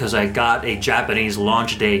because I got a Japanese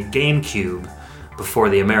launch day GameCube before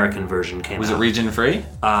the American version came out. Was it region free?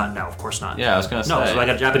 No, of course not. Yeah, I was gonna say. No, so I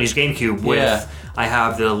got a Japanese GameCube with, Yeah. I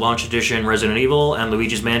have the launch edition Resident Evil and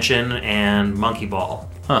Luigi's Mansion and Monkey Ball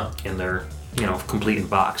in their, complete in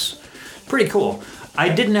box. Pretty cool. I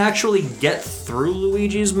didn't actually get through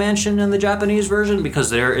Luigi's Mansion in the Japanese version because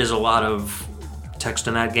there is a lot of text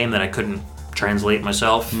in that game that I couldn't translate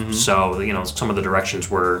myself. Mm-hmm. So, some of the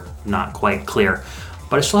directions were not quite clear.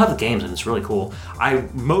 But I still have the games and it's really cool. I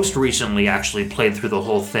most recently actually played through the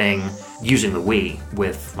whole thing using the Wii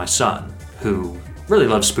with my son, who really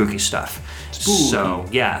loves spooky stuff.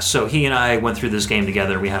 Spooky. So he and I went through this game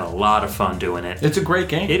together. We had a lot of fun doing it. It's a great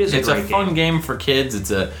game. It is a It's great a fun game for kids.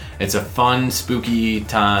 It's a fun, spooky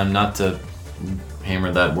time. Not to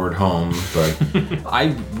hammer that word home, but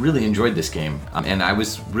I really enjoyed this game. And I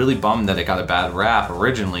was really bummed that it got a bad rap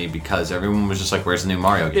originally because everyone was just like, where's the new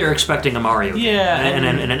Mario game? They're expecting a Mario game. Yeah. And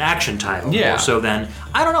an action title. Yeah. More so then,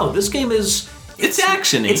 I don't know, this game is... It's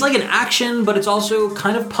action-y. It's like an action, but it's also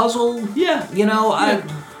kind of puzzle. Yeah.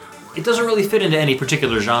 it doesn't really fit into any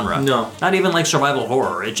particular genre. No. Not even like survival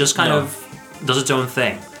horror. It just kind of does its own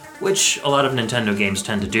thing, which a lot of Nintendo games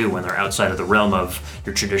tend to do when they're outside of the realm of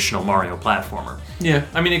your traditional Mario platformer. Yeah,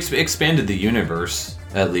 I mean, expanded the universe,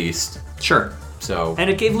 at least. Sure. So. And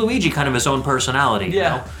it gave Luigi kind of his own personality, you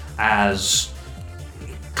know, as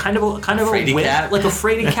kind of a fraidy cat. like a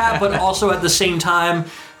fraidy cat, but also at the same time,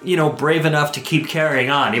 you know, brave enough to keep carrying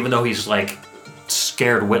on, even though he's like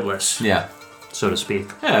scared witless. Yeah. So to speak.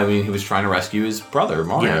 Yeah, I mean, he was trying to rescue his brother,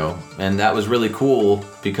 Mario. Yeah. And that was really cool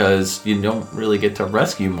because you don't really get to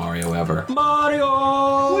rescue Mario ever.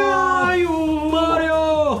 Mario! Where are you?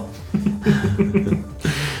 Mario!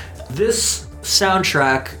 This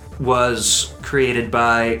soundtrack was created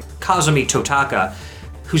by Kazumi Totaka,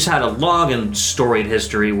 who's had a long and storied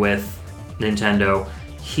history with Nintendo.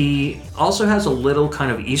 He also has a little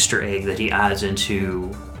kind of Easter egg that he adds into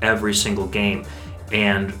every single game.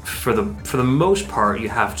 And for the most part, you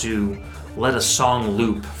have to let a song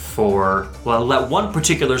loop let one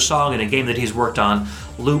particular song in a game that he's worked on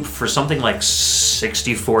loop for something like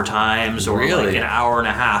 64 times or like an hour and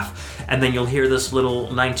a half. And then you'll hear this little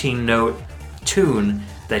 19-note tune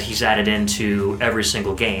that he's added into every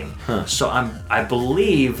single game. Huh. So I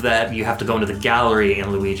believe that you have to go into the gallery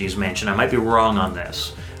in Luigi's Mansion. I might be wrong on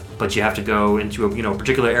this, but you have to go into a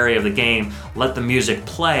particular area of the game, let the music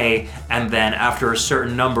play, and then after a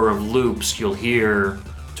certain number of loops, you'll hear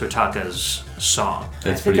Totaka's song.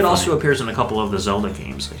 I think it also appears in a couple of the Zelda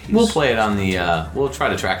games that he's... We'll play it on the... we'll try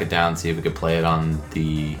to track it down, see if we could play it on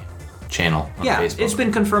the channel on Facebook. It's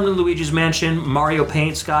been confirmed in Luigi's Mansion. Mario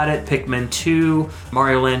Paint's got it, Pikmin 2,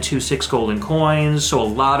 Mario Land 2, 6 golden coins. So a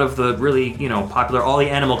lot of the really, popular, all the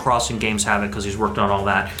Animal Crossing games have it because he's worked on all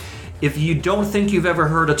that. If you don't think you've ever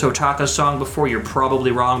heard a Totaka song before, you're probably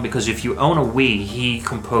wrong, because if you own a Wii, he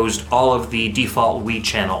composed all of the default Wii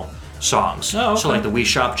channel songs. Oh, okay. So like the Wii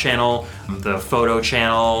Shop channel, the photo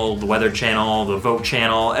channel, the weather channel, the vote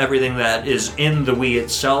channel, everything that is in the Wii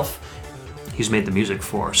itself, he's made the music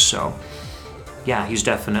for. So yeah, he's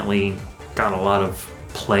definitely got a lot of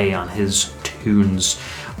play on his tunes.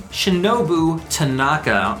 Shinobu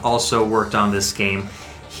Tanaka also worked on this game.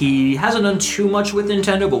 He hasn't done too much with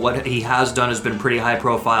Nintendo, but what he has done has been pretty high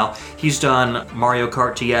profile. He's done Mario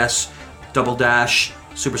Kart DS, Double Dash,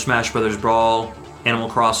 Super Smash Bros. Brawl, Animal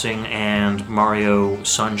Crossing, and Mario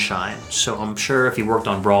Sunshine. So I'm sure if he worked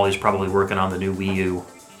on Brawl, he's probably working on the new Wii U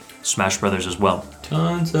Smash Brothers as well.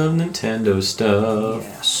 Tons of Nintendo stuff.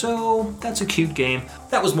 Yeah, so that's a cute game.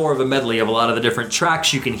 That was more of a medley of a lot of the different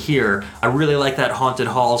tracks you can hear. I really like that Haunted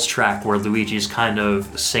Halls track where Luigi's kind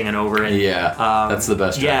of singing over it. Yeah, that's the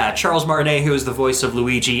best track. Yeah, Charles Martinet, who is the voice of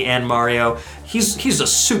Luigi and Mario, he's a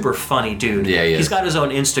super funny dude. Yeah, he is. He's got his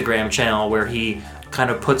own Instagram channel where he kind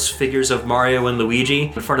of puts figures of Mario and Luigi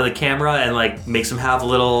in front of the camera and like makes them have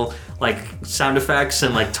little like sound effects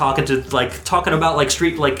and like talking about like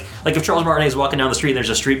street like if Charles Martinet is walking down the street and there's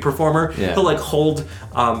a street performer, he'll like hold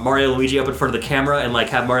Mario and Luigi up in front of the camera and like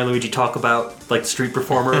have Mario and Luigi talk about like the street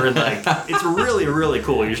performer, and like it's really, really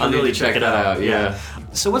cool. You should really check it out. Yeah.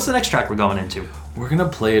 So what's the next track we're going into? We're gonna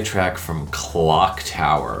play a track from Clock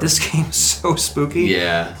Tower. This game's so spooky.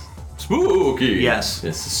 Yeah. Spooky. Yes.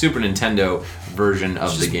 It's the Super Nintendo version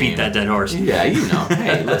of the game. Beat that dead horse. Yeah,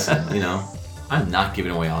 Hey, listen, I'm not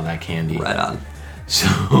giving away all that candy. Right on.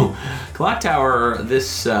 So, Clock Tower,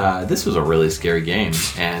 this was a really scary game,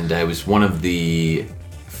 and it was one of the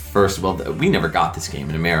first. Well, we never got this game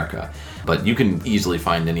in America, but you can easily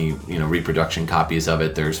find any reproduction copies of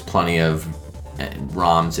it. There's plenty of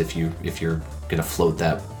ROMs if you're gonna float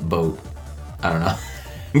that boat. I don't know.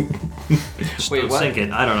 Wait, what? Sink it.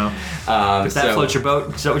 I don't know. If that floats your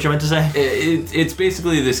boat, is that what you meant to say? It's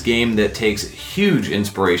basically this game that takes huge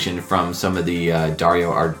inspiration from some of the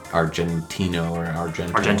Dario Argento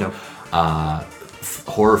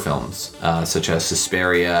horror films, such as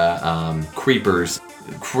Suspiria, Creepers.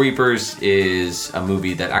 Creepers is a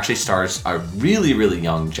movie that actually stars a really, really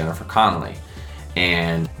young Jennifer Connelly,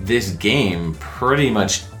 and this game pretty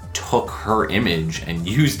much took her image and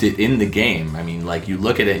used it in the game. I mean, like, you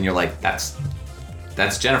look at it and you're like, that's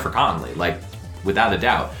Jennifer Connelly, like, without a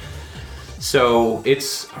doubt. So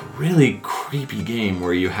it's a really creepy game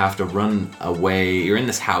where you have to run away. You're in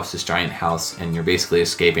this house, this giant house, and you're basically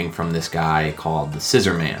escaping from this guy called the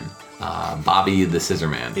Scissor Man. Bobby the Scissor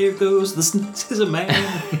Man. Here goes the Scissor Man.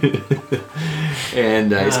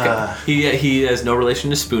 And he has no relation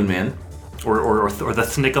to Spoon Man. Or the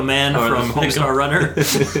Thnicka Man from Homestar Runner.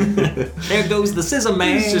 There goes the Scissor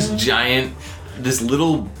Man. He's just giant, this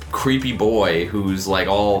little creepy boy who's like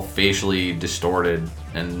all facially distorted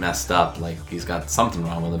and messed up, like he's got something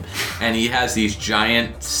wrong with him. And he has these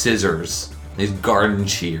giant scissors these garden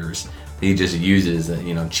shears that he just uses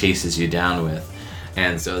that, chases you down with.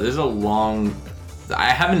 And so there's a long...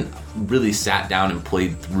 I haven't really sat down and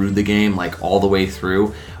played through the game like all the way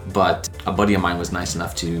through, but a buddy of mine was nice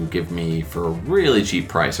enough to give me for a really cheap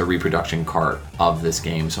price a reproduction cart of this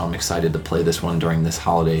game, so I'm excited to play this one during this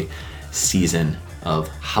holiday season of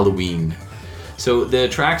Halloween. So the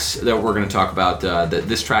tracks that we're going to talk about,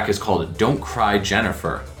 this track is called Don't Cry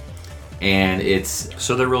Jennifer. And it's...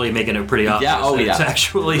 So they're really making it pretty obvious. Yeah, It's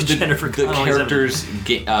actually Jennifer Connelly's. The character's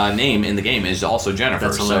name in the game is also Jennifer.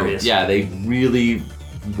 That's hilarious. So, yeah, they really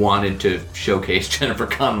wanted to showcase Jennifer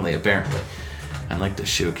Connelly, apparently. I'd like to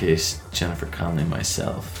showcase Jennifer Connelly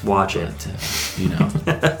myself. Watch it.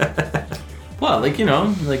 Well,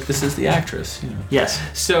 this is the actress. Yes.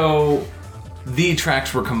 So, the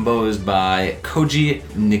tracks were composed by Koji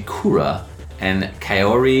Nikura and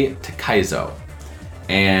Kaori Takaizo.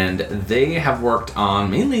 And they have worked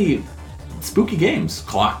on mainly spooky games.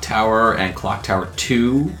 Clock Tower and Clock Tower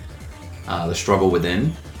 2, The Struggle Within,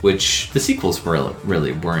 which the sequels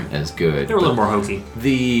really weren't as good. They were a little more hokey.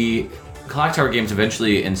 The Clock Tower games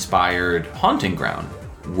eventually inspired Haunting Ground,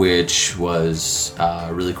 which was a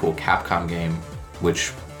really cool Capcom game,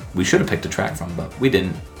 which we should have picked a track from, but we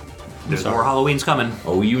didn't. There's more Halloween's coming.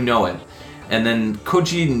 Oh, you know it. And then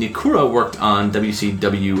Koji Nikura worked on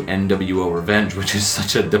WCW NWO Revenge, which is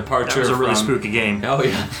such a departure. That was a really from... spooky game. Oh,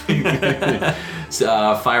 yeah.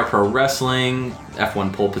 Fire Pro Wrestling,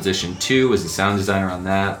 F1 Pole Position 2 was the sound designer on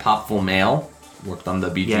that. Popful Mail worked on the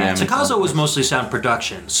BGM. Yeah, Takazo was mostly sound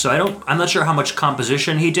production, so I'm not sure how much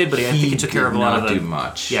composition he did, but I think he took care of a lot of the... He did not do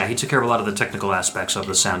much. Yeah, he took care of a lot of the technical aspects of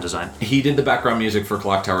the sound design. He did the background music for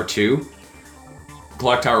Clock Tower 2.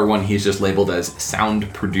 Clock Tower 1, he's just labeled as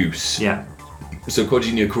sound produce. Yeah. So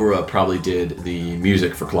Koji Nikura probably did the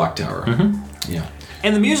music for Clock Tower. Mm-hmm. Yeah.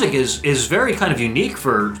 And the music is very kind of unique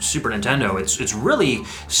for Super Nintendo. It's really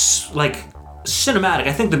cinematic.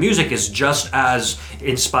 I think the music is just as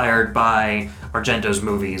inspired by Argento's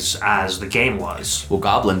movies as the game was. Well,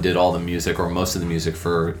 Goblin did all the music, or most of the music,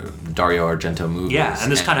 for Dario Argento movies. Yeah,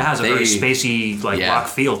 and this kind of has a very spacey, rock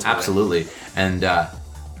feel to it. Absolutely. And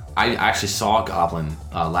I actually saw Goblin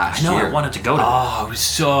last year. I know, I wanted to go to it was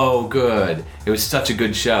so good. It was such a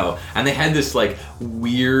good show. And they had this,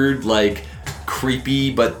 weird,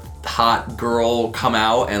 creepy but hot girl come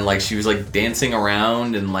out, and, she was, dancing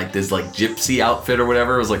around in, this, gypsy outfit or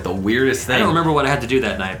whatever. It was, the weirdest thing. I don't remember what I had to do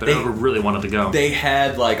that night, but I really wanted to go. They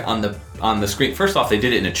had, on the screen... First off, they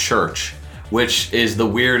did it in a church, which is the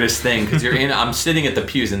weirdest thing, because I'm sitting at the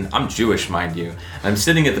pews, and I'm Jewish, mind you. I'm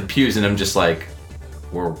sitting at the pews, and I'm just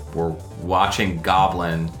we're watching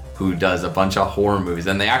Goblin, who does a bunch of horror movies,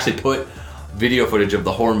 and they actually put video footage of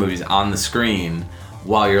the horror movies on the screen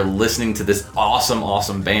while you're listening to this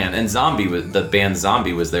awesome band. And the band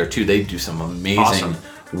Zombie was there too. They do some amazing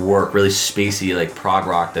work, really spacey, prog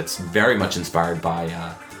rock that's very much inspired by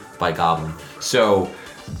Goblin. So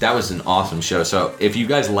that was an awesome show. So if you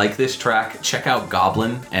guys like this track, check out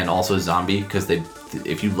Goblin and also Zombie, because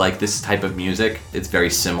if you like this type of music, it's very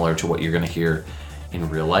similar to what you're going to hear in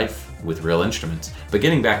real life with real instruments. But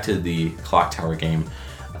getting back to the Clock Tower game,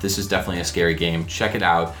 this is definitely a scary game. Check it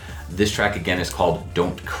out. This track again is called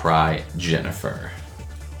Don't Cry Jennifer.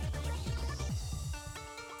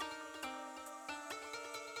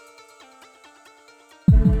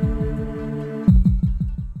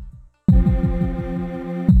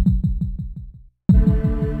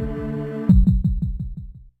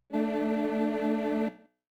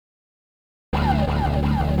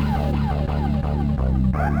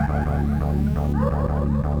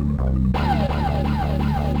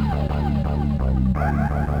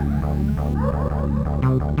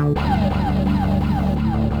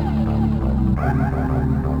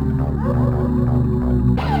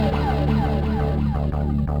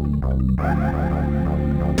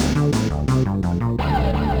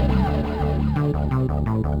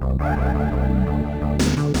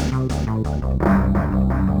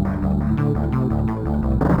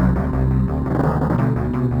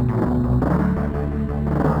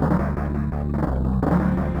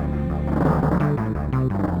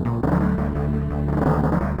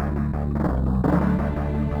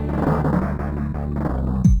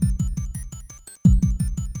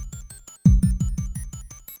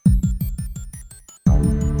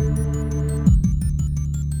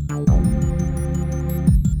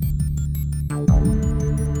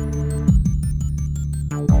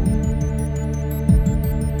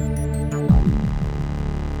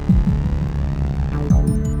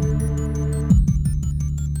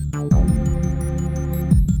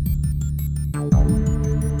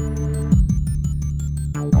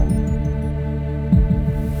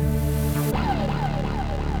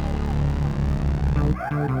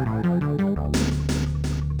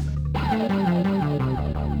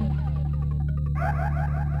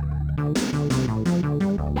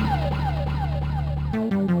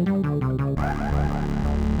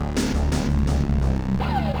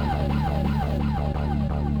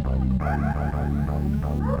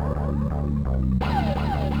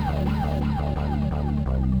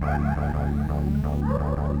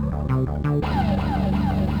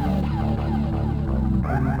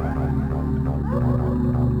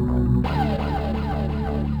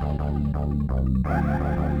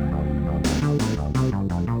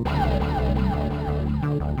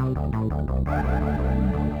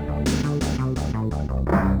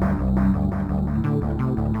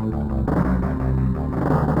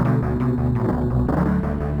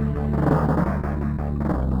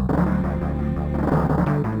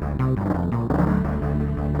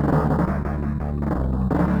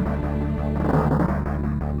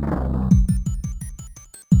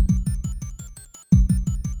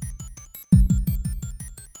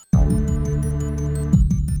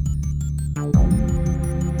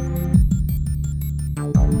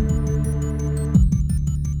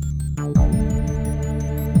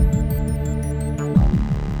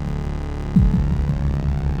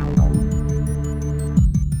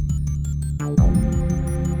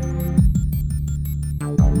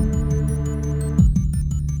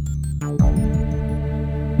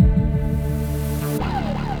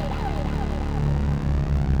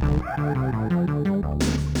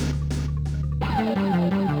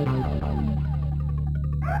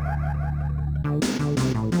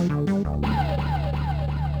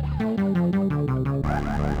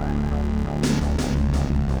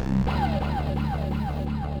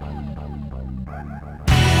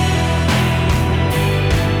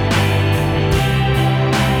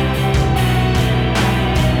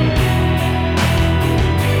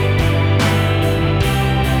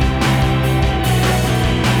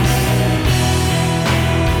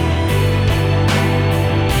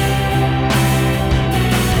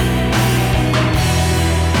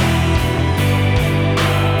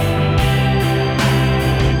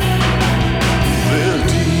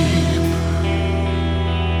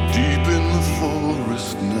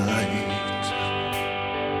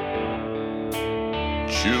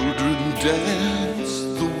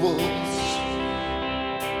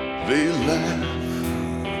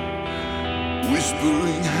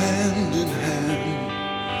 whispering hand in hand,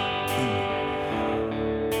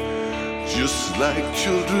 just like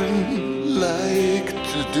children like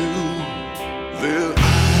to do. Their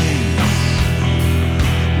eyes,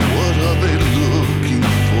 what are they looking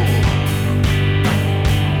for?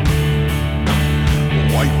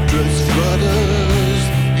 White dress flutters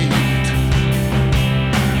the beat,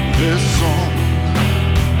 their song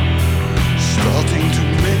starting to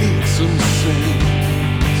make some sense.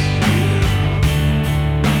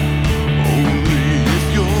 Only if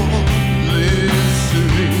you're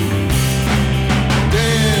listening.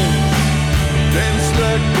 Dance, dance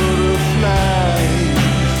like butterflies.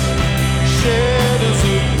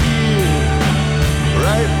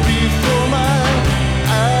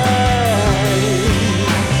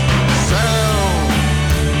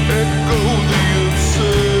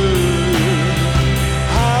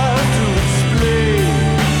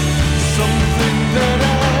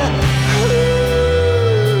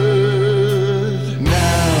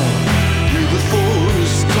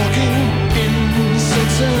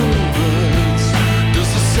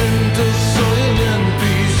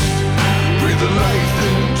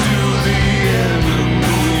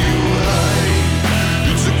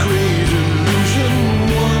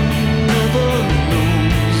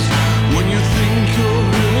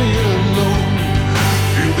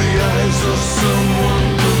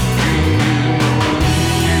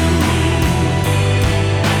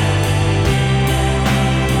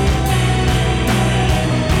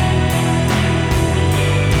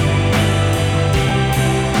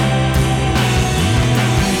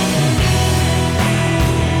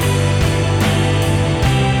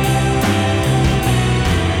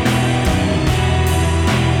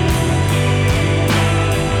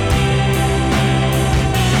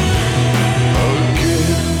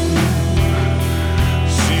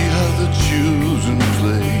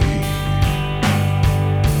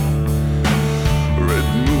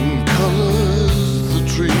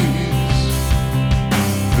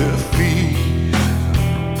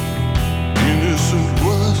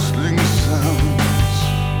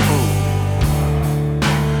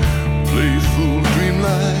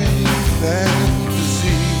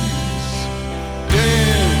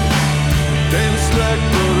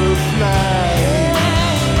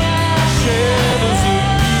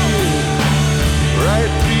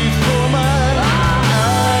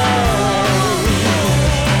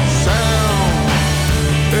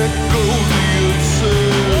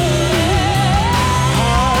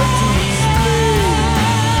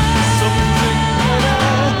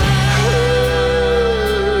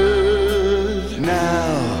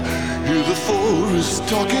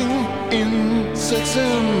 insects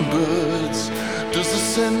and birds? Does the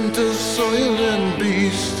scent of soil and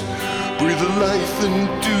beast breathe a life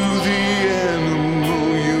into the animal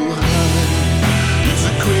you hide? It's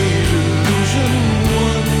a great illusion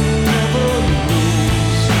one never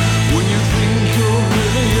knows. When you think you're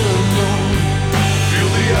really alone, feel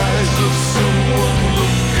the eyes of someone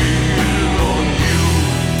looking in on you.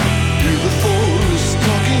 Hear the forest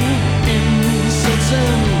talking, insects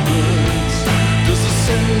and birds. Does the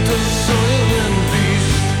scent of soil and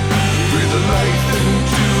beast breathe a life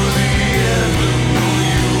into the animal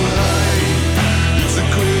you hide? It's a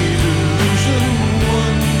great illusion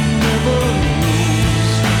one never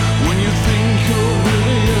knows. When you think you're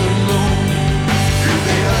really alone, feel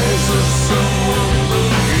the eyes of someone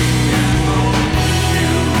looking in on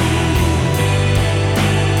you.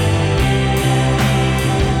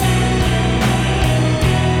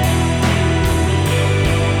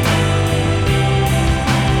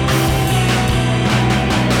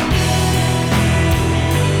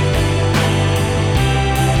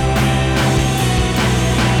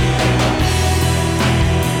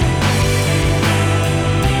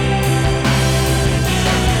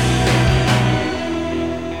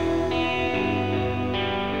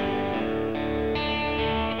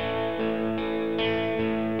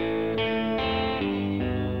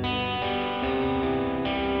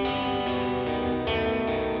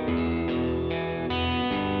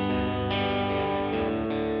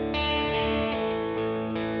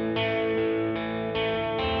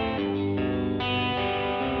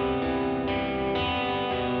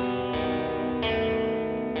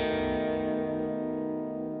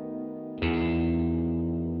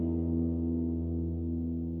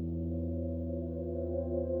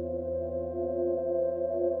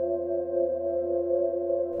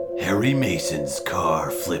 Harry Mason's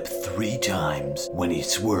car flipped 3 times when he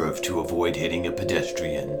swerved to avoid hitting a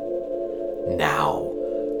pedestrian. Now,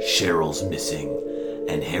 Cheryl's missing,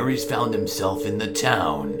 and Harry's found himself in the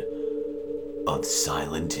town of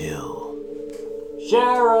Silent Hill.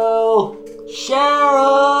 Cheryl!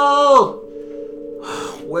 Cheryl!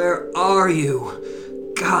 Where are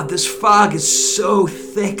you? God, this fog is so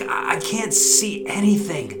thick, I can't see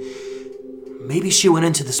anything. Maybe she went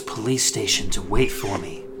into this police station to wait for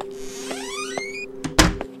me.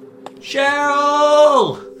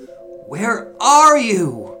 Cheryl! Where are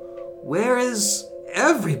you? Where is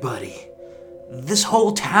everybody? This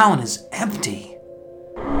whole town is empty.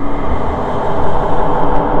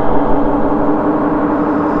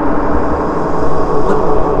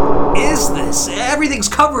 What is this? Everything's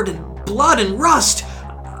covered in blood and rust.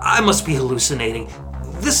 I must be hallucinating.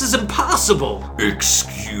 This is impossible.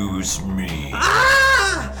 Excuse me.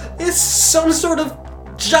 Ah! It's some sort of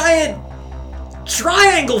giant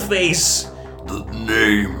triangle face. The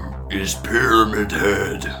name is Pyramid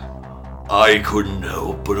Head. I couldn't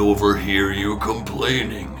help but overhear you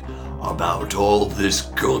complaining about all this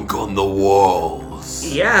gunk on the walls.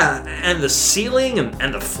 Yeah, and the ceiling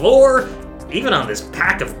and the floor, even on this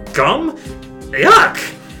pack of gum. Yuck!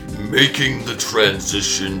 Making the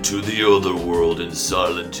transition to the other world in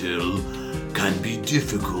Silent Hill can be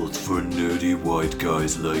difficult for nerdy white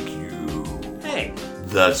guys like you. Hey,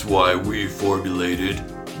 That's why we formulated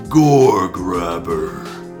Gore Grabber.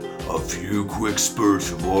 A few quick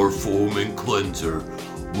spurts of our foaming cleanser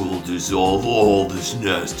will dissolve all this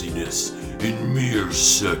nastiness in mere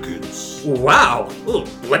seconds. wow. Ooh,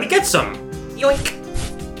 let me get some. Yoink.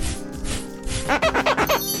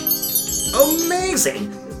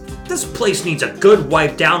 Amazing. This place needs a good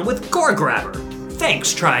wipe down with Gore Grabber.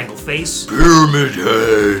 Thanks, Triangle Face. Pyramid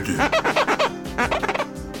Head!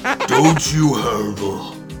 Don't you have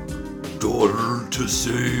a daughter to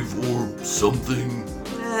save or something?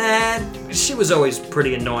 She was always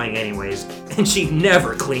pretty annoying anyways, and she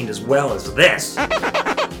never cleaned as well as this.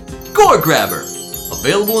 Gore Grabber!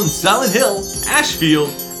 Available in Silent Hill, Ashfield,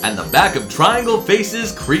 and the back of Triangle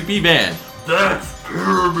Face's creepy van. That's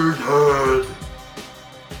Pyramid Head!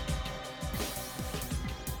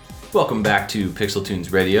 Welcome back to Pixel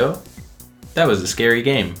Tunes Radio. That was a scary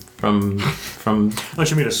game from Don't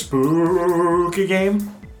you mean a spooky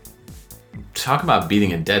game? talk about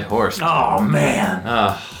beating a dead horse. Oh,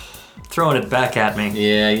 man. Throwing it back at me.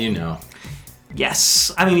 Yeah, you know.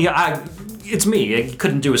 Yes. I mean, it's me. I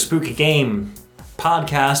couldn't do a spooky game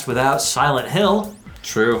podcast without Silent Hill.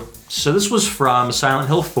 True. So this was from Silent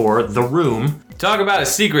Hill 4, The Room. Talk about a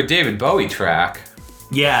secret David Bowie track.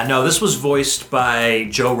 Yeah, no, this was voiced by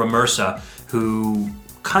Joe Ramersa, who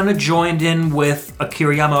kind of joined in with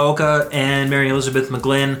Akira Yamaoka and Mary Elizabeth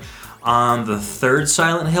McGlynn on the 3rd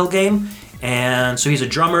Silent Hill game. And so he's a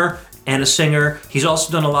drummer and a singer. He's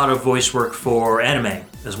also done a lot of voice work for anime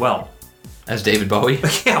as well. As David Bowie?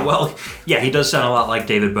 Yeah, well, yeah, he does sound a lot like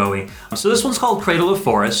David Bowie. So this one's called Cradle of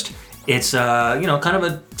Forest. It's, kind of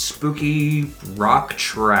a spooky rock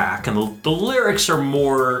track, and the lyrics are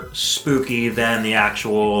more spooky than the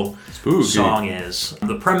actual song is.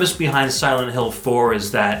 The premise behind Silent Hill 4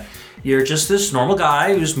 is that you're just this normal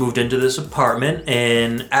guy who's moved into this apartment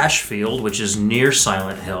in Ashfield, which is near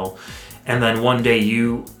Silent Hill, and then one day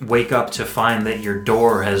you wake up to find that your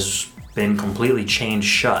door has been completely chained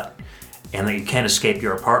shut, and that you can't escape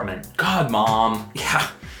your apartment. God, Mom. Yeah.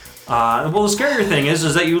 Well, the scarier thing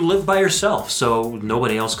is that you live by yourself, so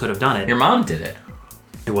nobody else could have done it. Your mom did it.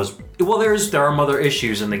 There are mother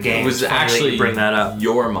issues in the game. It was actually you bring that up.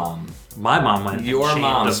 Your mom. My mom went Your and chained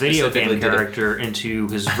mom a video specifically game did it. character into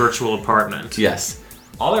his virtual apartment. Yes.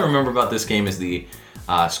 All I remember about this game is the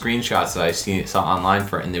screenshots that I saw online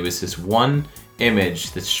for it, and there was this one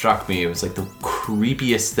image that struck me. It was like the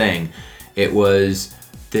creepiest thing. It was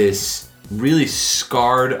this really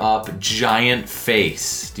scarred up giant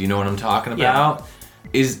face. Do you know what I'm talking about?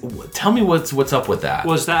 Tell me what's up with that.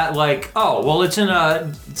 Was that like, it's in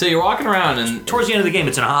a... So you're walking around and... Towards the end of the game,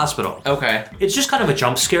 it's in a hospital. Okay. It's just kind of a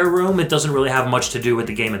jump scare room. It doesn't really have much to do with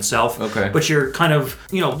the game itself. Okay. But you're kind of,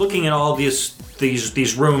 looking at all these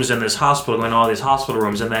rooms in this hospital, going to all these hospital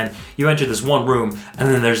rooms, and then you enter this one room, and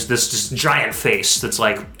then there's this giant face that's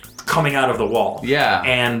like coming out of the wall. Yeah.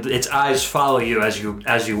 And its eyes follow you as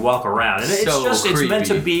you walk around. And it's meant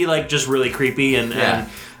to be like just really creepy and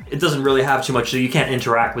it doesn't really have too much, so you can't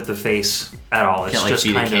interact with the face at all. It's can't just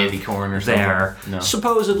feed kind a candy of corn or something. there. No.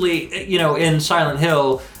 Supposedly, in Silent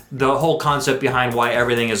Hill, the whole concept behind why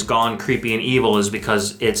everything is gone creepy and evil is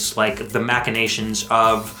because it's like the machinations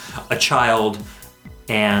of a child,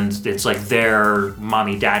 and it's like their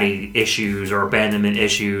mommy daddy issues or abandonment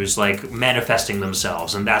issues like manifesting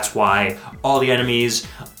themselves, and that's why all the enemies,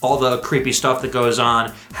 all the creepy stuff that goes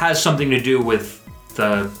on has something to do with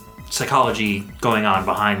the psychology going on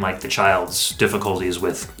behind like the child's difficulties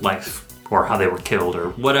with life or how they were killed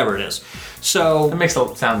or whatever it is. So That makes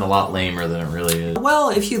it sound a lot lamer than it really is.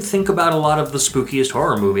 well, if you think about a lot of the spookiest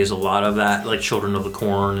horror movies, a lot of that, like Children of the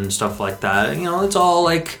Corn and stuff like that, it's all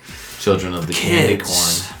like Children of the Candy Corn.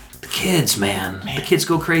 the kids, man. The kids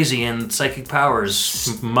go crazy and psychic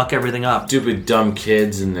powers muck everything up. Stupid dumb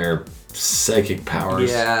kids and their psychic powers.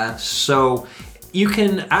 Yeah, so you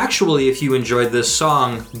can actually, if you enjoyed this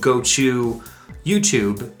song, go to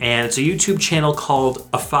YouTube, and it's a YouTube channel called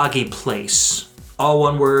A Foggy Place. All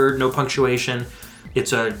one word, no punctuation.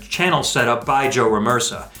 It's a channel set up by Joe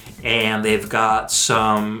Ramersa, and they've got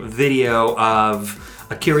some video of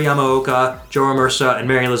Akira Yamaoka, Joe Ramersa, and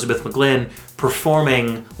Mary Elizabeth McGlynn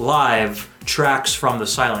performing live tracks from the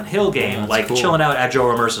Silent Hill game, cool. chilling out at Joe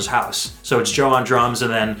Ramersa's house. So it's Joe on drums,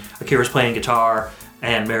 and then Akira's playing guitar,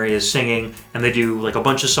 and Mary is singing, and they do like a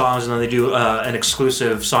bunch of songs, and then they do an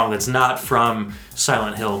exclusive song that's not from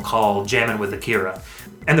Silent Hill called Jammin' with Akira.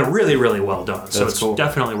 And they're really, really well done. So it's cool.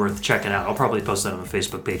 definitely worth checking out. I'll probably post that on the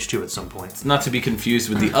Facebook page too at some point. Not to be confused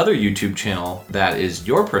with the other YouTube channel that is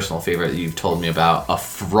your personal favorite that you've told me about, A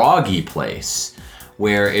Froggy Place,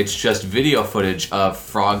 where it's just video footage of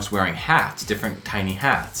frogs wearing hats, different tiny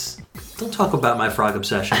hats. Don't talk about my frog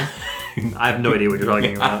obsession. I have no idea what you're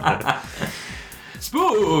talking about.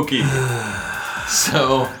 Spooky!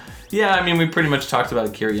 So, yeah, I mean, we pretty much talked about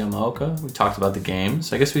Akira Yamaoka. We talked about the game.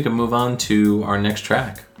 So I guess we can move on to our next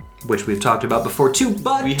track. Which we've talked about before too,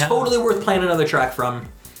 but We have. totally worth playing another track from.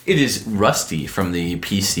 It is Rusty from the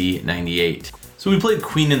PC 98. So we played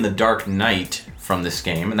Queen in the Dark Night from this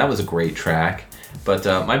game, and that was a great track. But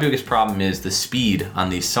my biggest problem is the speed on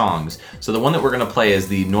these songs. So the one that we're going to play is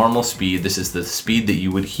the normal speed. This is the speed that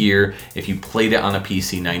you would hear if you played it on a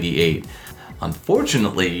PC 98.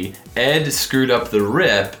 Unfortunately, Ed screwed up the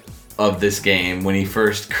rip of this game when he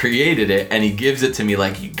first created it, and he gives it to me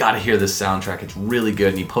like, you gotta hear this soundtrack, it's really good.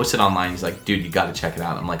 And he posted it online, he's like, dude, you gotta check it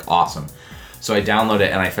out. I'm like, awesome. So I downloaded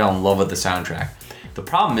it and I fell in love with the soundtrack. The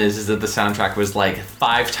problem is that the soundtrack was like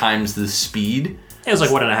 5 times the speed. It was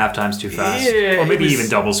like 1.5 times too fast. Yeah, or maybe it was- even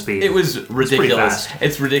double speed. It was ridiculous. fast.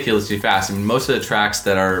 It's ridiculously fast. I mean, most of the tracks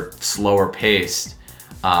that are slower paced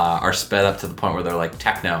are sped up to the point where they're like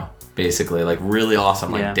techno, basically, like really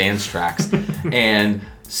awesome, like Yeah. dance tracks. And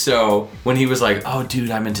so when he was like, oh,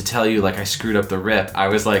 dude, I meant to tell you, like, I screwed up the rip, I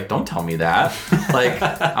was like, don't tell me that. Like,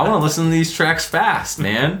 I want to listen to these tracks fast,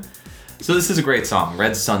 man. So this is a great song.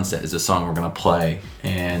 Red Sunset is a song we're going to play.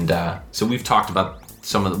 And so we've talked about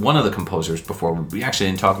one of the composers before. We actually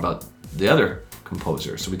didn't talk about the other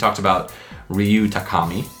composer. So we talked about Ryu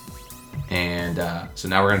Takami. And so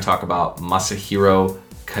now we're going to talk about Masahiro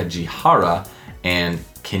Kajihara and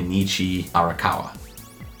Kenichi Arakawa.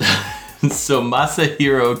 So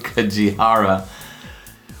Masahiro Kajihara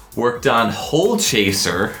worked on Hole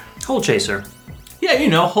Chaser. Hole Chaser. Yeah, you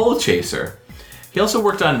know, Hole Chaser. He also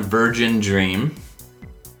worked on Virgin Dream,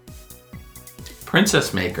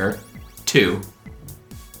 Princess Maker 2.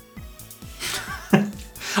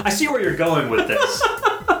 I see where you're going with this.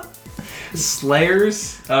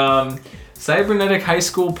 Slayers, Cybernetic High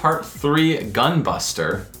School Part 3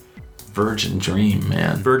 Gunbuster, Virgin Dream,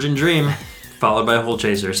 man. Virgin Dream, followed by Hole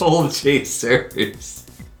Chasers Hole Chasers.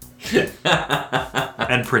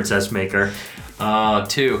 and Princess Maker.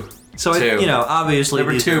 2. So, Two. Obviously...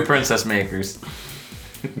 Number these 2, are- Princess Makers.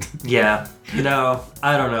 Yeah.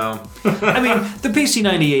 I don't know. I mean, the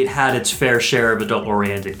PC-98 had its fair share of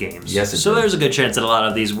adult-oriented games. Yes, it So did. there's a good chance that a lot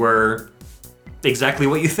of these were exactly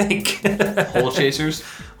what you think. Hole Chasers?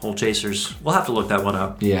 Hole Chasers. We'll have to look that one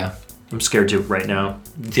up. Yeah. I'm scared to right now.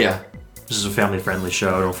 Yeah. This is a family-friendly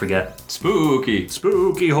show, don't forget. Spooky.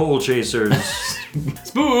 Spooky Hole Chasers.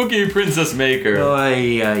 Spooky Princess Maker.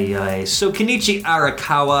 Ay, ay, ay. So Kenichi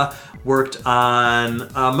Arakawa worked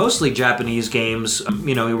on mostly Japanese games.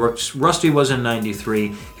 Rusty was in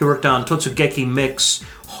 93. He worked on Totsugeki Mix,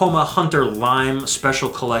 Homa Hunter Lime Special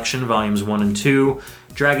Collection, Volumes 1 and 2,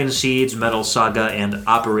 Dragon Seeds, Metal Saga, and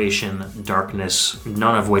Operation Darkness,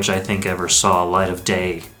 none of which I think ever saw light of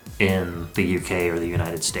day in the UK or the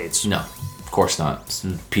United States. No, of course not. It's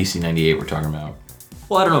PC-98 we're talking about.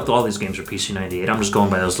 Well, I don't know if all these games are PC-98. I'm just going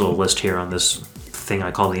by this little list here on this thing I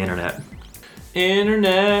call the internet.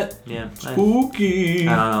 Internet. Yeah. Spooky.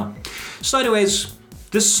 I don't know. So anyways,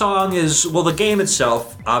 this song is, well, the game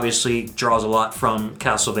itself obviously draws a lot from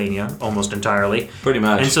Castlevania, almost entirely. Pretty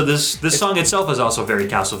much. And so this song itself is also very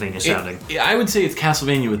Castlevania sounding. I would say it's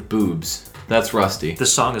Castlevania with boobs. That's Rusty.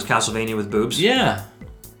 This song is Castlevania with boobs? Yeah.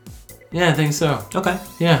 Yeah, I think so. Okay.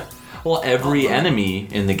 Yeah. Well, every enemy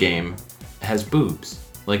in the game has boobs.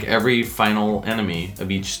 Like every final enemy of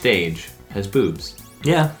each stage has boobs.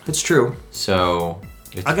 Yeah, it's true. So,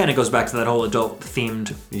 Again, it goes back to that whole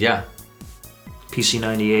adult-themed yeah.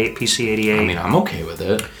 PC-98, PC-88. I mean, I'm okay with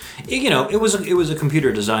it. It was a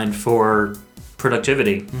computer designed for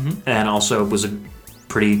productivity, and also was a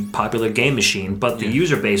pretty popular game machine. But the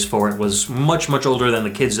user base for it was much, much older than the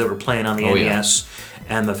kids that were playing on the NES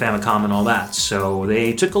and the Famicom and all that. So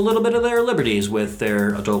they took a little bit of their liberties with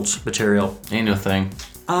their adult material. Ain't no thing.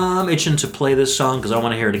 I'm itching to play this song because I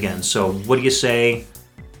want to hear it again. So what do you say,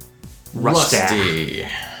 Rusty? Rusty.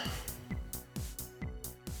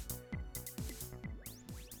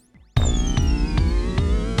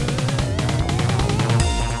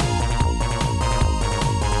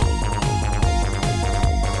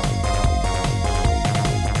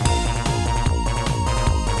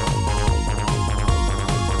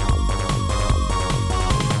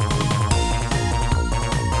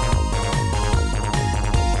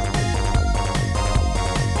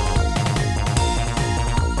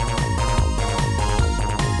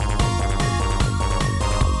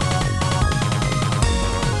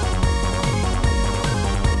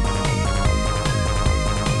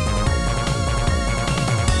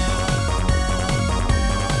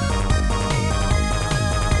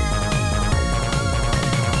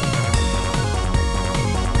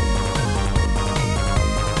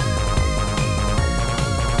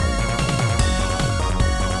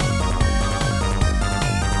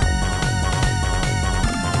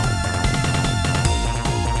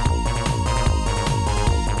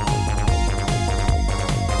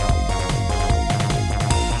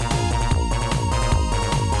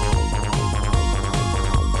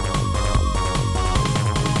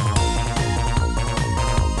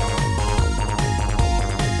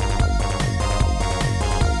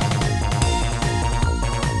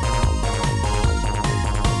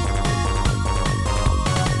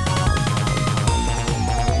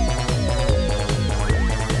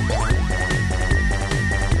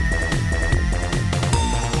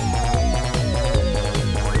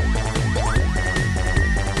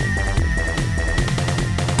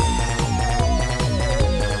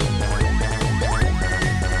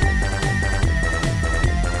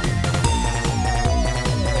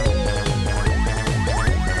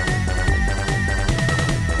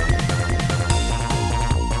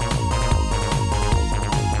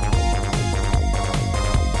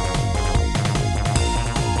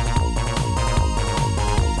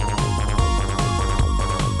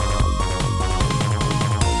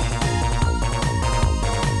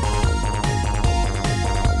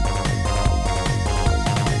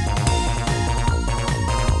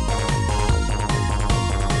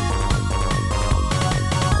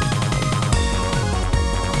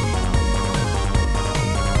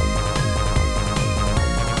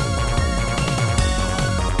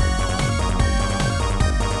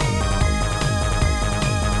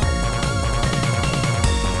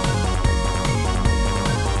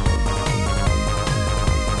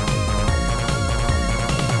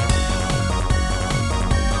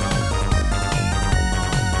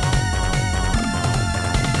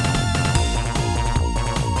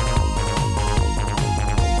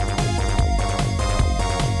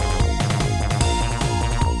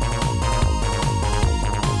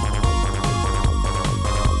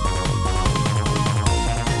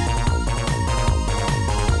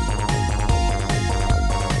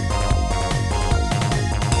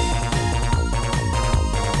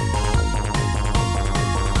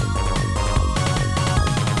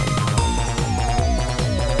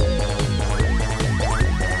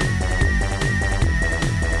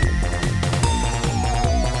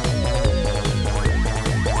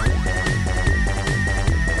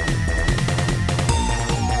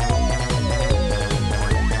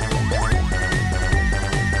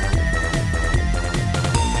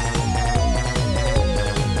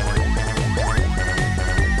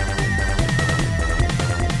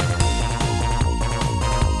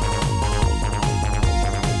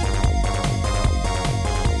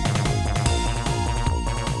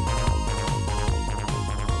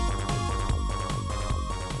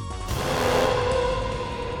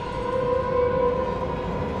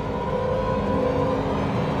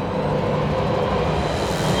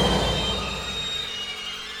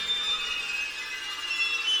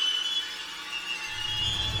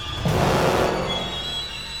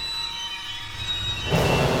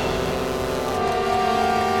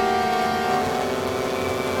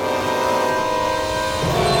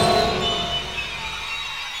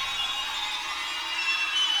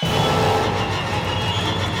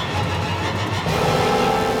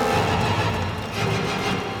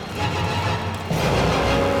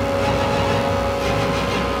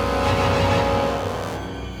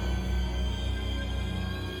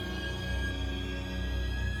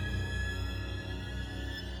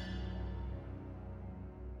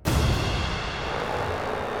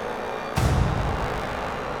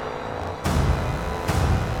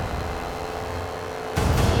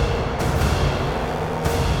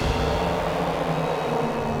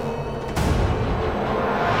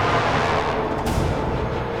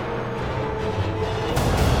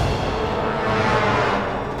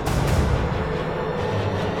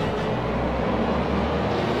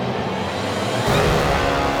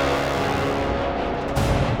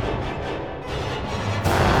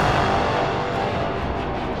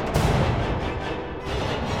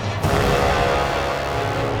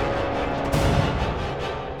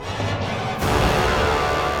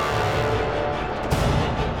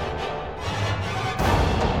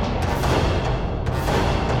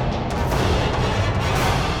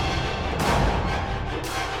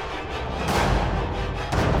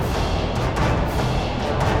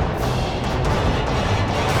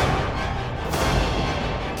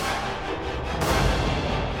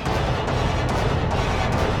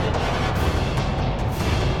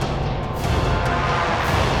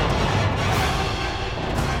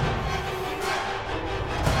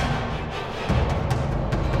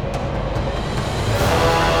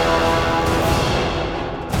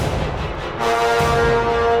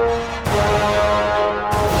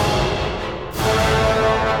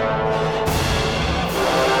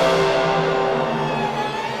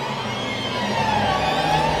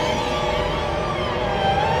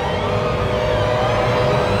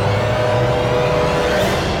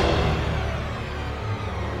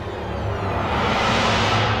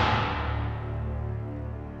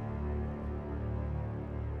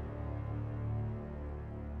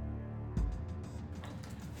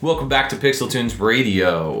 Welcome back to Pixel Tunes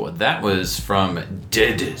Radio. That was from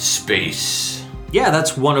Dead Space. Yeah,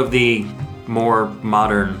 that's one of the more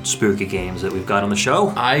modern spooky games that we've got on the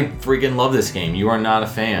show. I freaking love this game. You are not a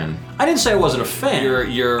fan. I didn't say I wasn't a fan.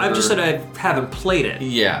 You're I've just said I haven't played it.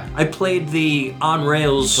 Yeah. I played the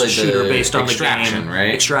on-rails shooter based on Extraction, the game.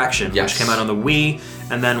 right? Extraction, Yes. which came out on the Wii,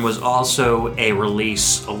 and then was also a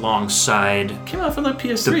release alongside Came out for the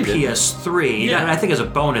PS3. the didn't it? PS3. Yeah. And I think as a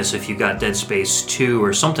bonus if you got Dead Space 2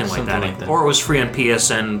 or something like Something that. like that. Or it was free on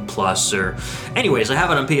PSN Plus. Or, anyways, I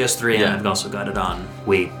have it on PS3 and Yeah. I've also got it on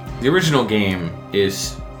Wii. The original game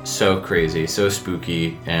is so crazy, so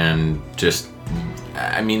spooky, and just,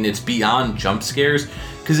 I mean, it's beyond jump scares,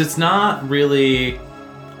 because it's not really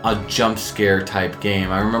a jump scare type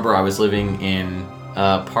game. I remember I was living in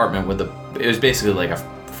an apartment with it was basically like a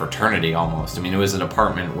fraternity almost. I mean, it was an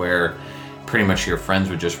apartment where pretty much your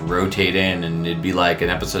friends would just rotate in, and it'd be like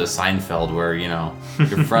an episode of Seinfeld where, you know,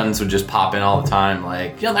 your friends would just pop in all the time,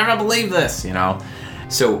 like, you'll never believe this, you know?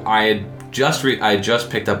 So I had just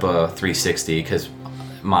picked up a 360 because one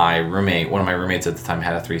of my roommates at the time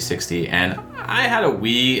had a 360, and I had a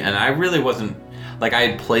Wii, and I really wasn't, like, I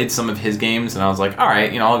had played some of his games, and I was like, all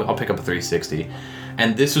right, you know, I'll pick up a 360.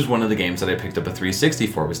 And this was one of the games that I picked up a 360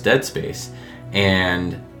 for, was Dead Space.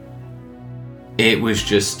 And it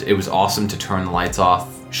was awesome to turn the lights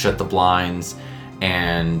off, shut the blinds,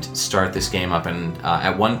 and start this game up. And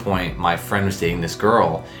at one point, my friend was dating this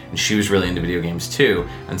girl, and she was really into video games too.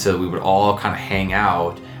 And so we would all kind of hang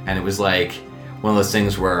out, and it was like one of those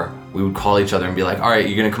things where we would call each other and be like, all right,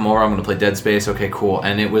 you're gonna come over, I'm gonna play Dead Space, okay, cool.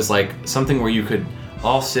 And it was like something where you could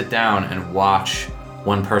all sit down and watch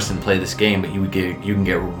one person play this game, but you can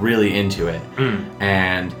get really into it.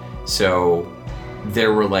 And so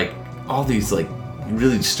there were like all these like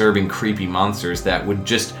really disturbing, creepy monsters that would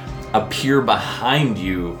just appear behind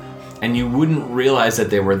you, and you wouldn't realize that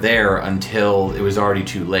they were there until it was already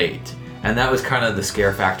too late. And that was kind of the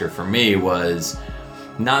scare factor for me, was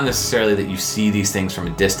not necessarily that you see these things from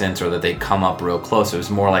a distance or that they come up real close. It was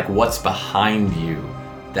more like what's behind you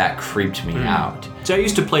that creeped me out. So I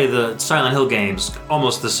used to play the Silent Hill games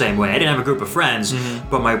almost the same way. I didn't have a group of friends,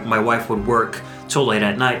 but my wife would work till late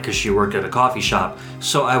at night because she worked at a coffee shop.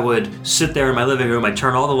 So I would sit there in my living room, I'd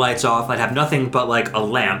turn all the lights off, I'd have nothing but like a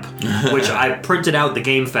lamp, which I printed out the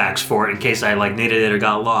game facts for it in case I like needed it or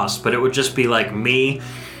got lost. But it would just be like me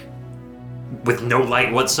with no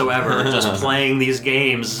light whatsoever, just playing these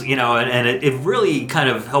games, you know, and it really kind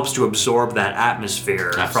of helps to absorb that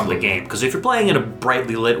atmosphere from the game. Because if you're playing in a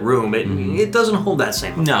brightly lit room, it doesn't hold that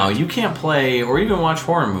same effect. No, you can't play or even watch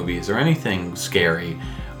horror movies or anything scary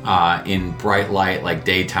in bright light, like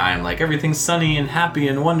daytime, like everything's sunny and happy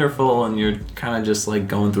and wonderful, and you're kind of just like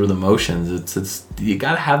going through the motions. It's you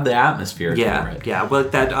gotta have the atmosphere for it. Yeah. Well,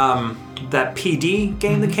 that PD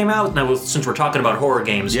game that came out. Now, since we're talking about horror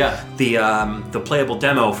games, the playable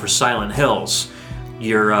demo for Silent Hills,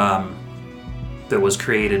 that was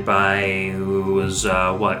created by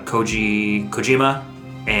Kojima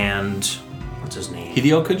and what's his name?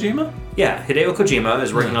 Hideo Kojima? Yeah, Hideo Kojima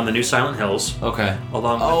is working on the new Silent Hills. Okay.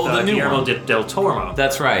 Along with the new Guillermo one. del Toro.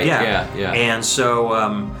 That's right. Yeah. And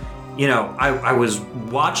so, you know, I was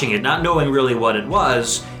watching it, not knowing really what it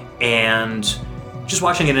was, and just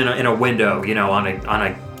watching it in a window, you know, on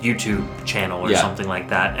a YouTube channel or something like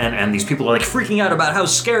that. And these people are like freaking out about how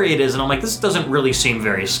scary it is, and I'm like, this doesn't really seem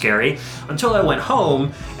very scary. Until I went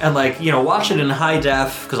home and, like, you know, watched it in high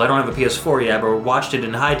def, because I don't have a PS4 yet, but watched it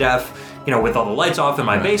in high def, you know, with all the lights off in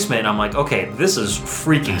my basement, and I'm like, okay, this is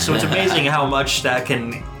freaky. So it's amazing how much that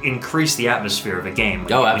can increase the atmosphere of a game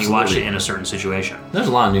when you watch it in a certain situation. There's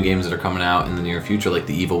a lot of new games that are coming out in the near future, like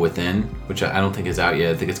The Evil Within, which I don't think is out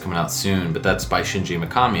yet. I think it's coming out soon, but that's by Shinji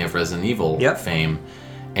Mikami of Resident Evil fame.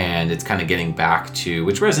 And it's kind of getting back to,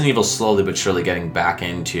 which Resident Evil slowly but surely getting back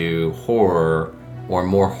into horror, or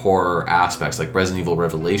more horror aspects, like Resident Evil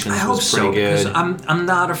Revelations was pretty good. Because I'm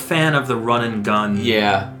not a fan of the run and gun.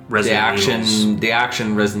 Yeah, Resident the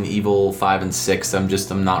action Resident Evil 5 and 6.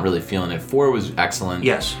 I'm not really feeling it. 4 was excellent.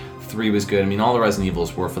 Yes. 3 was good. I mean, all the Resident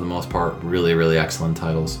Evils were, for the most part, really, really excellent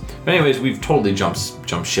titles. But anyways, we've totally jumped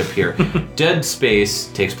ship here. Dead Space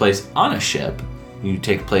takes place on a ship. You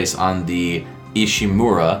take place on the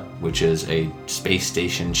Ishimura, which is a space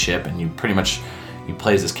station ship, and you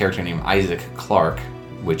play as this character named Isaac Clarke,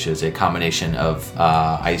 which is a combination of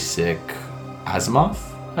Isaac Asimov,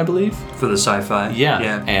 I believe, For the sci-fi.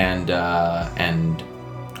 Yeah. And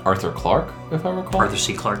Arthur Clarke, if I recall. Arthur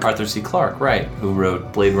C. Clarke. Arthur C. Clarke, right, who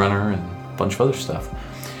wrote Blade Runner and a bunch of other stuff.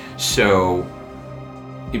 So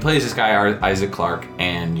he plays this guy, Isaac Clarke,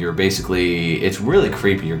 and you're basically, it's really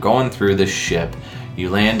creepy. You're going through this ship. You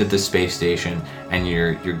land at the space station, and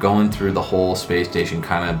you're going through the whole space station,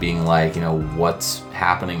 kind of being like, what's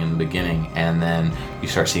happening in the beginning, and then you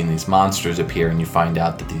start seeing these monsters appear, and you find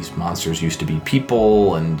out that these monsters used to be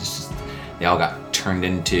people, and they all got turned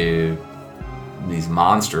into these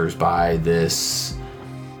monsters by the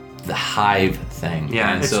hive thing.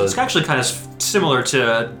 Yeah, and it's actually kind of similar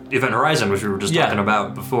to Event Horizon, which we were just talking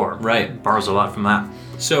about before. Right. It borrows a lot from that.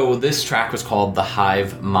 So this track was called The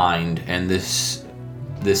Hive Mind, and this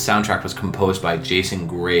soundtrack was composed by Jason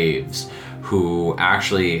Graves, who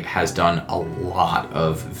actually has done a lot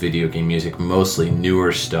of video game music, mostly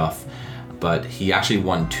newer stuff. But he actually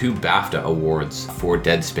won 2 BAFTA awards for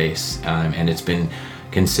Dead Space, and it's been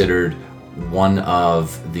considered one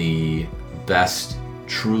of the best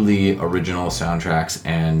truly original soundtracks,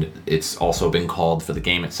 and it's also been called, for the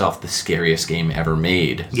game itself, the scariest game ever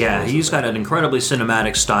made. Yeah, he's got an incredibly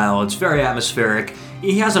cinematic style. It's very atmospheric.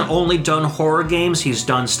 He hasn't only done horror games, he's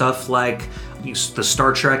done stuff like the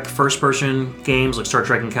Star Trek first-person games, like Star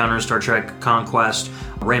Trek Encounters, Star Trek Conquest,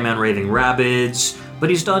 Rayman Raving Rabbids, but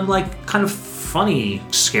he's done like kind of funny,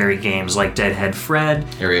 scary games like Deadhead Fred,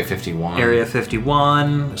 Area 51. Area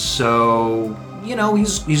 51. So,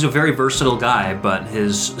 he's a very versatile guy, but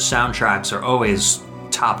his soundtracks are always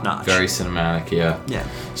top-notch. Very cinematic, yeah. Yeah.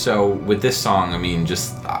 So with this song, I mean,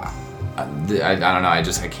 just I don't know.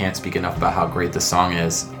 I can't speak enough about how great the song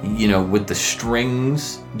is. With the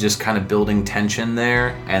strings just kind of building tension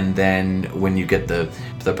there, and then when you get the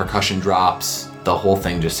percussion drops, the whole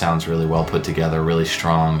thing just sounds really well put together, really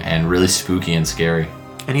strong, and really spooky and scary.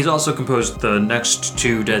 And he's also composed the next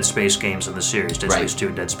 2 Dead Space games in the series, Dead Space 2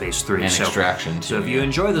 and Dead Space 3. And Extraction, too. So if you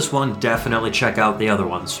enjoy this one, definitely check out the other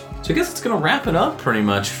ones. So I guess it's going to wrap it up pretty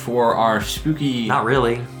much for our spooky... Not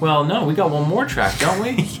really. Well, no, we got one more track, don't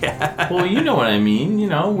we? Yeah. Well, you know what I mean.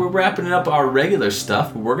 We're wrapping up our regular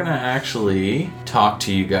stuff, but we're going to actually talk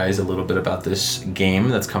to you guys a little bit about this game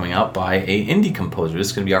that's coming out by a indie composer. This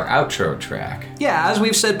is going to be our outro track. Yeah, as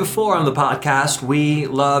we've said before on the podcast, we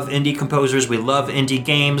love indie composers, we love indie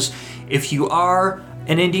games. If you are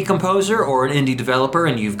an indie composer or an indie developer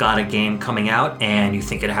and you've got a game coming out and you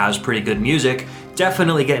think it has pretty good music,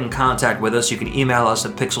 definitely get in contact with us. You can email us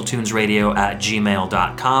at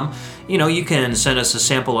pixeltunesradio@gmail.com. You can send us a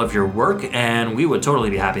sample of your work, and we would totally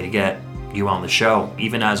be happy to get you on the show,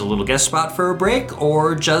 even as a little guest spot for a break,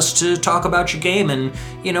 or just to talk about your game and,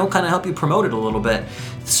 kind of help you promote it a little bit.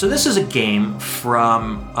 So this is a game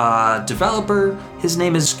from a developer. His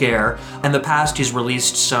name is Scare. In the past, he's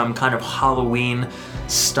released some kind of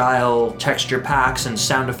Halloween-style texture packs and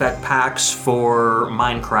sound effect packs for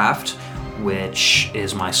Minecraft, which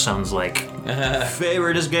is my son's,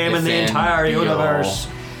 favoriteest game in the entire universe.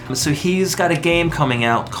 So he's got a game coming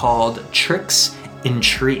out called Tricks and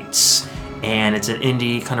Treats, and it's an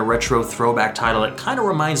indie kind of retro throwback title. It kind of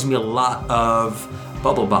reminds me a lot of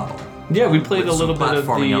Bubble Bobble. Yeah, we played with a little some bit of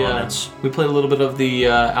platforming the elements. we played a little bit of the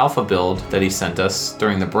alpha build that he sent us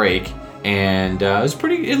during the break, and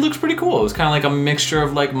it looks pretty cool. It was kind of like a mixture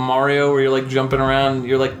of like Mario, where you're jumping around,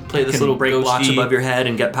 you're play this little break ghosty blocks above your head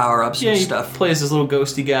and get power-ups and stuff. Yeah, plays this little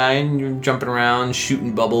ghosty guy, and you're jumping around,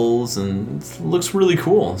 shooting bubbles, and it looks really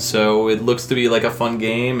cool. So it looks to be like a fun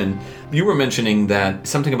game. And you were mentioning that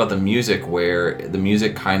something about the music, where the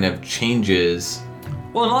music kind of changes.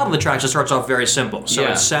 Well, in a lot of the tracks, it starts off very simple. So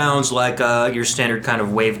Yeah. it sounds like your standard kind of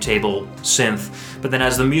wavetable synth. But then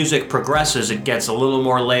as the music progresses, it gets a little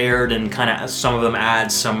more layered, and kind of some of them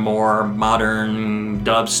add some more modern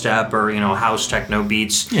dubstep or, house techno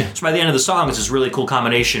beats. Yeah. So by the end of the song, it's this really cool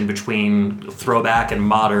combination between throwback and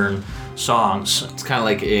modern songs. It's kind of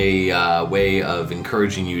like a way of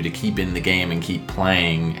encouraging you to keep in the game and keep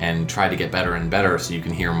playing and try to get better and better, so you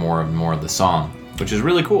can hear more and more of the song, which is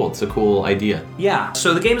really cool. It's a cool idea. Yeah,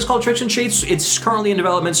 so the game is called Tricks and Treats. It's currently in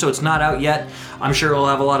development, so it's not out yet. I'm sure it'll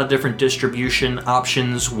have a lot of different distribution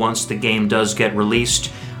options once the game does get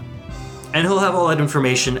released. And he'll have all that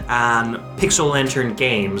information on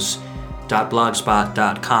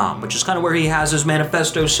pixellanterngames.blogspot.com, which is kind of where he has his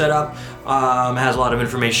manifesto set up. Has a lot of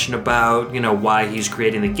information about, why he's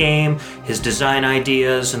creating the game, his design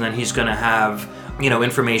ideas, and then he's going to have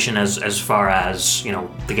information as far as,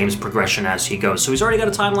 the game's progression as he goes. So he's already got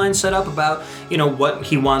a timeline set up about, what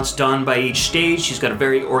he wants done by each stage. He's got a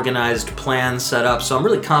very organized plan set up. So I'm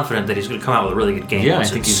really confident that he's going to come out with a really good game. Yeah, I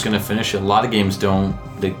think he's going to finish it. A lot of games don't.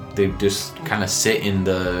 They just kind of sit in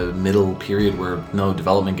the middle period where no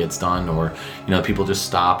development gets done, or, people just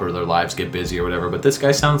stop, or their lives get busy or whatever. But this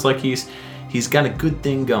guy sounds like he's he's got a good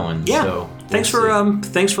thing going. Yeah. So thanks for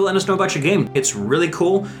letting us know about your game. It's really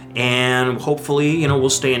cool, and hopefully, we'll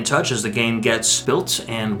stay in touch as the game gets built,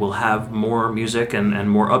 and we'll have more music and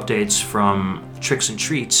more updates from Tricks and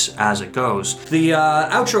Treats as it goes. The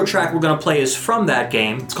outro track we're going to play is from that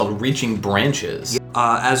game. It's called Reaching Branches.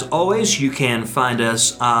 As always, you can find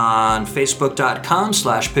us on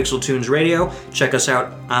Facebook.com/PixelTunesRadio. Check us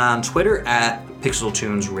out on Twitter at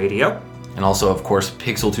PixelTunesRadio. And also, of course,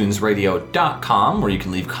 PixelTunesRadio.com, where you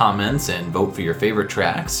can leave comments and vote for your favorite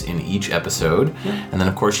tracks in each episode. And then,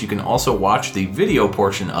 of course, you can also watch the video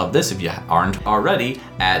portion of this, if you aren't already,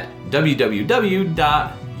 at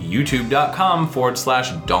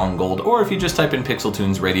www.youtube.com/Dongold. Or if you just type in Pixel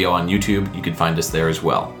Tunes Radio on YouTube, you can find us there as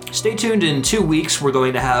well. Stay tuned. In 2 weeks, we're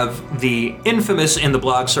going to have the infamous in the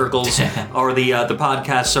blog circles, or the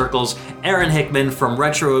podcast circles, Aaron Hickman from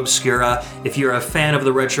Retro Obscura. If you're a fan of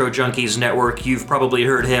the Retro Junkies Network, you've probably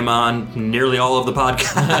heard him on nearly all of the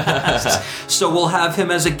podcasts. So we'll have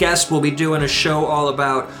him as a guest. We'll be doing a show all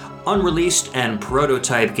about unreleased and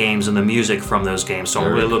prototype games and the music from those games. So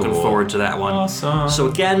I'm really looking forward to that one. Awesome. So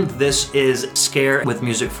again, this is Scare with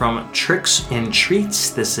music from Tricks and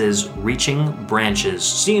Treats. This is Reaching Branches.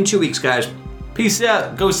 See you in 2 weeks, guys. Peace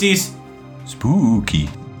out. Go Seas. Spooky.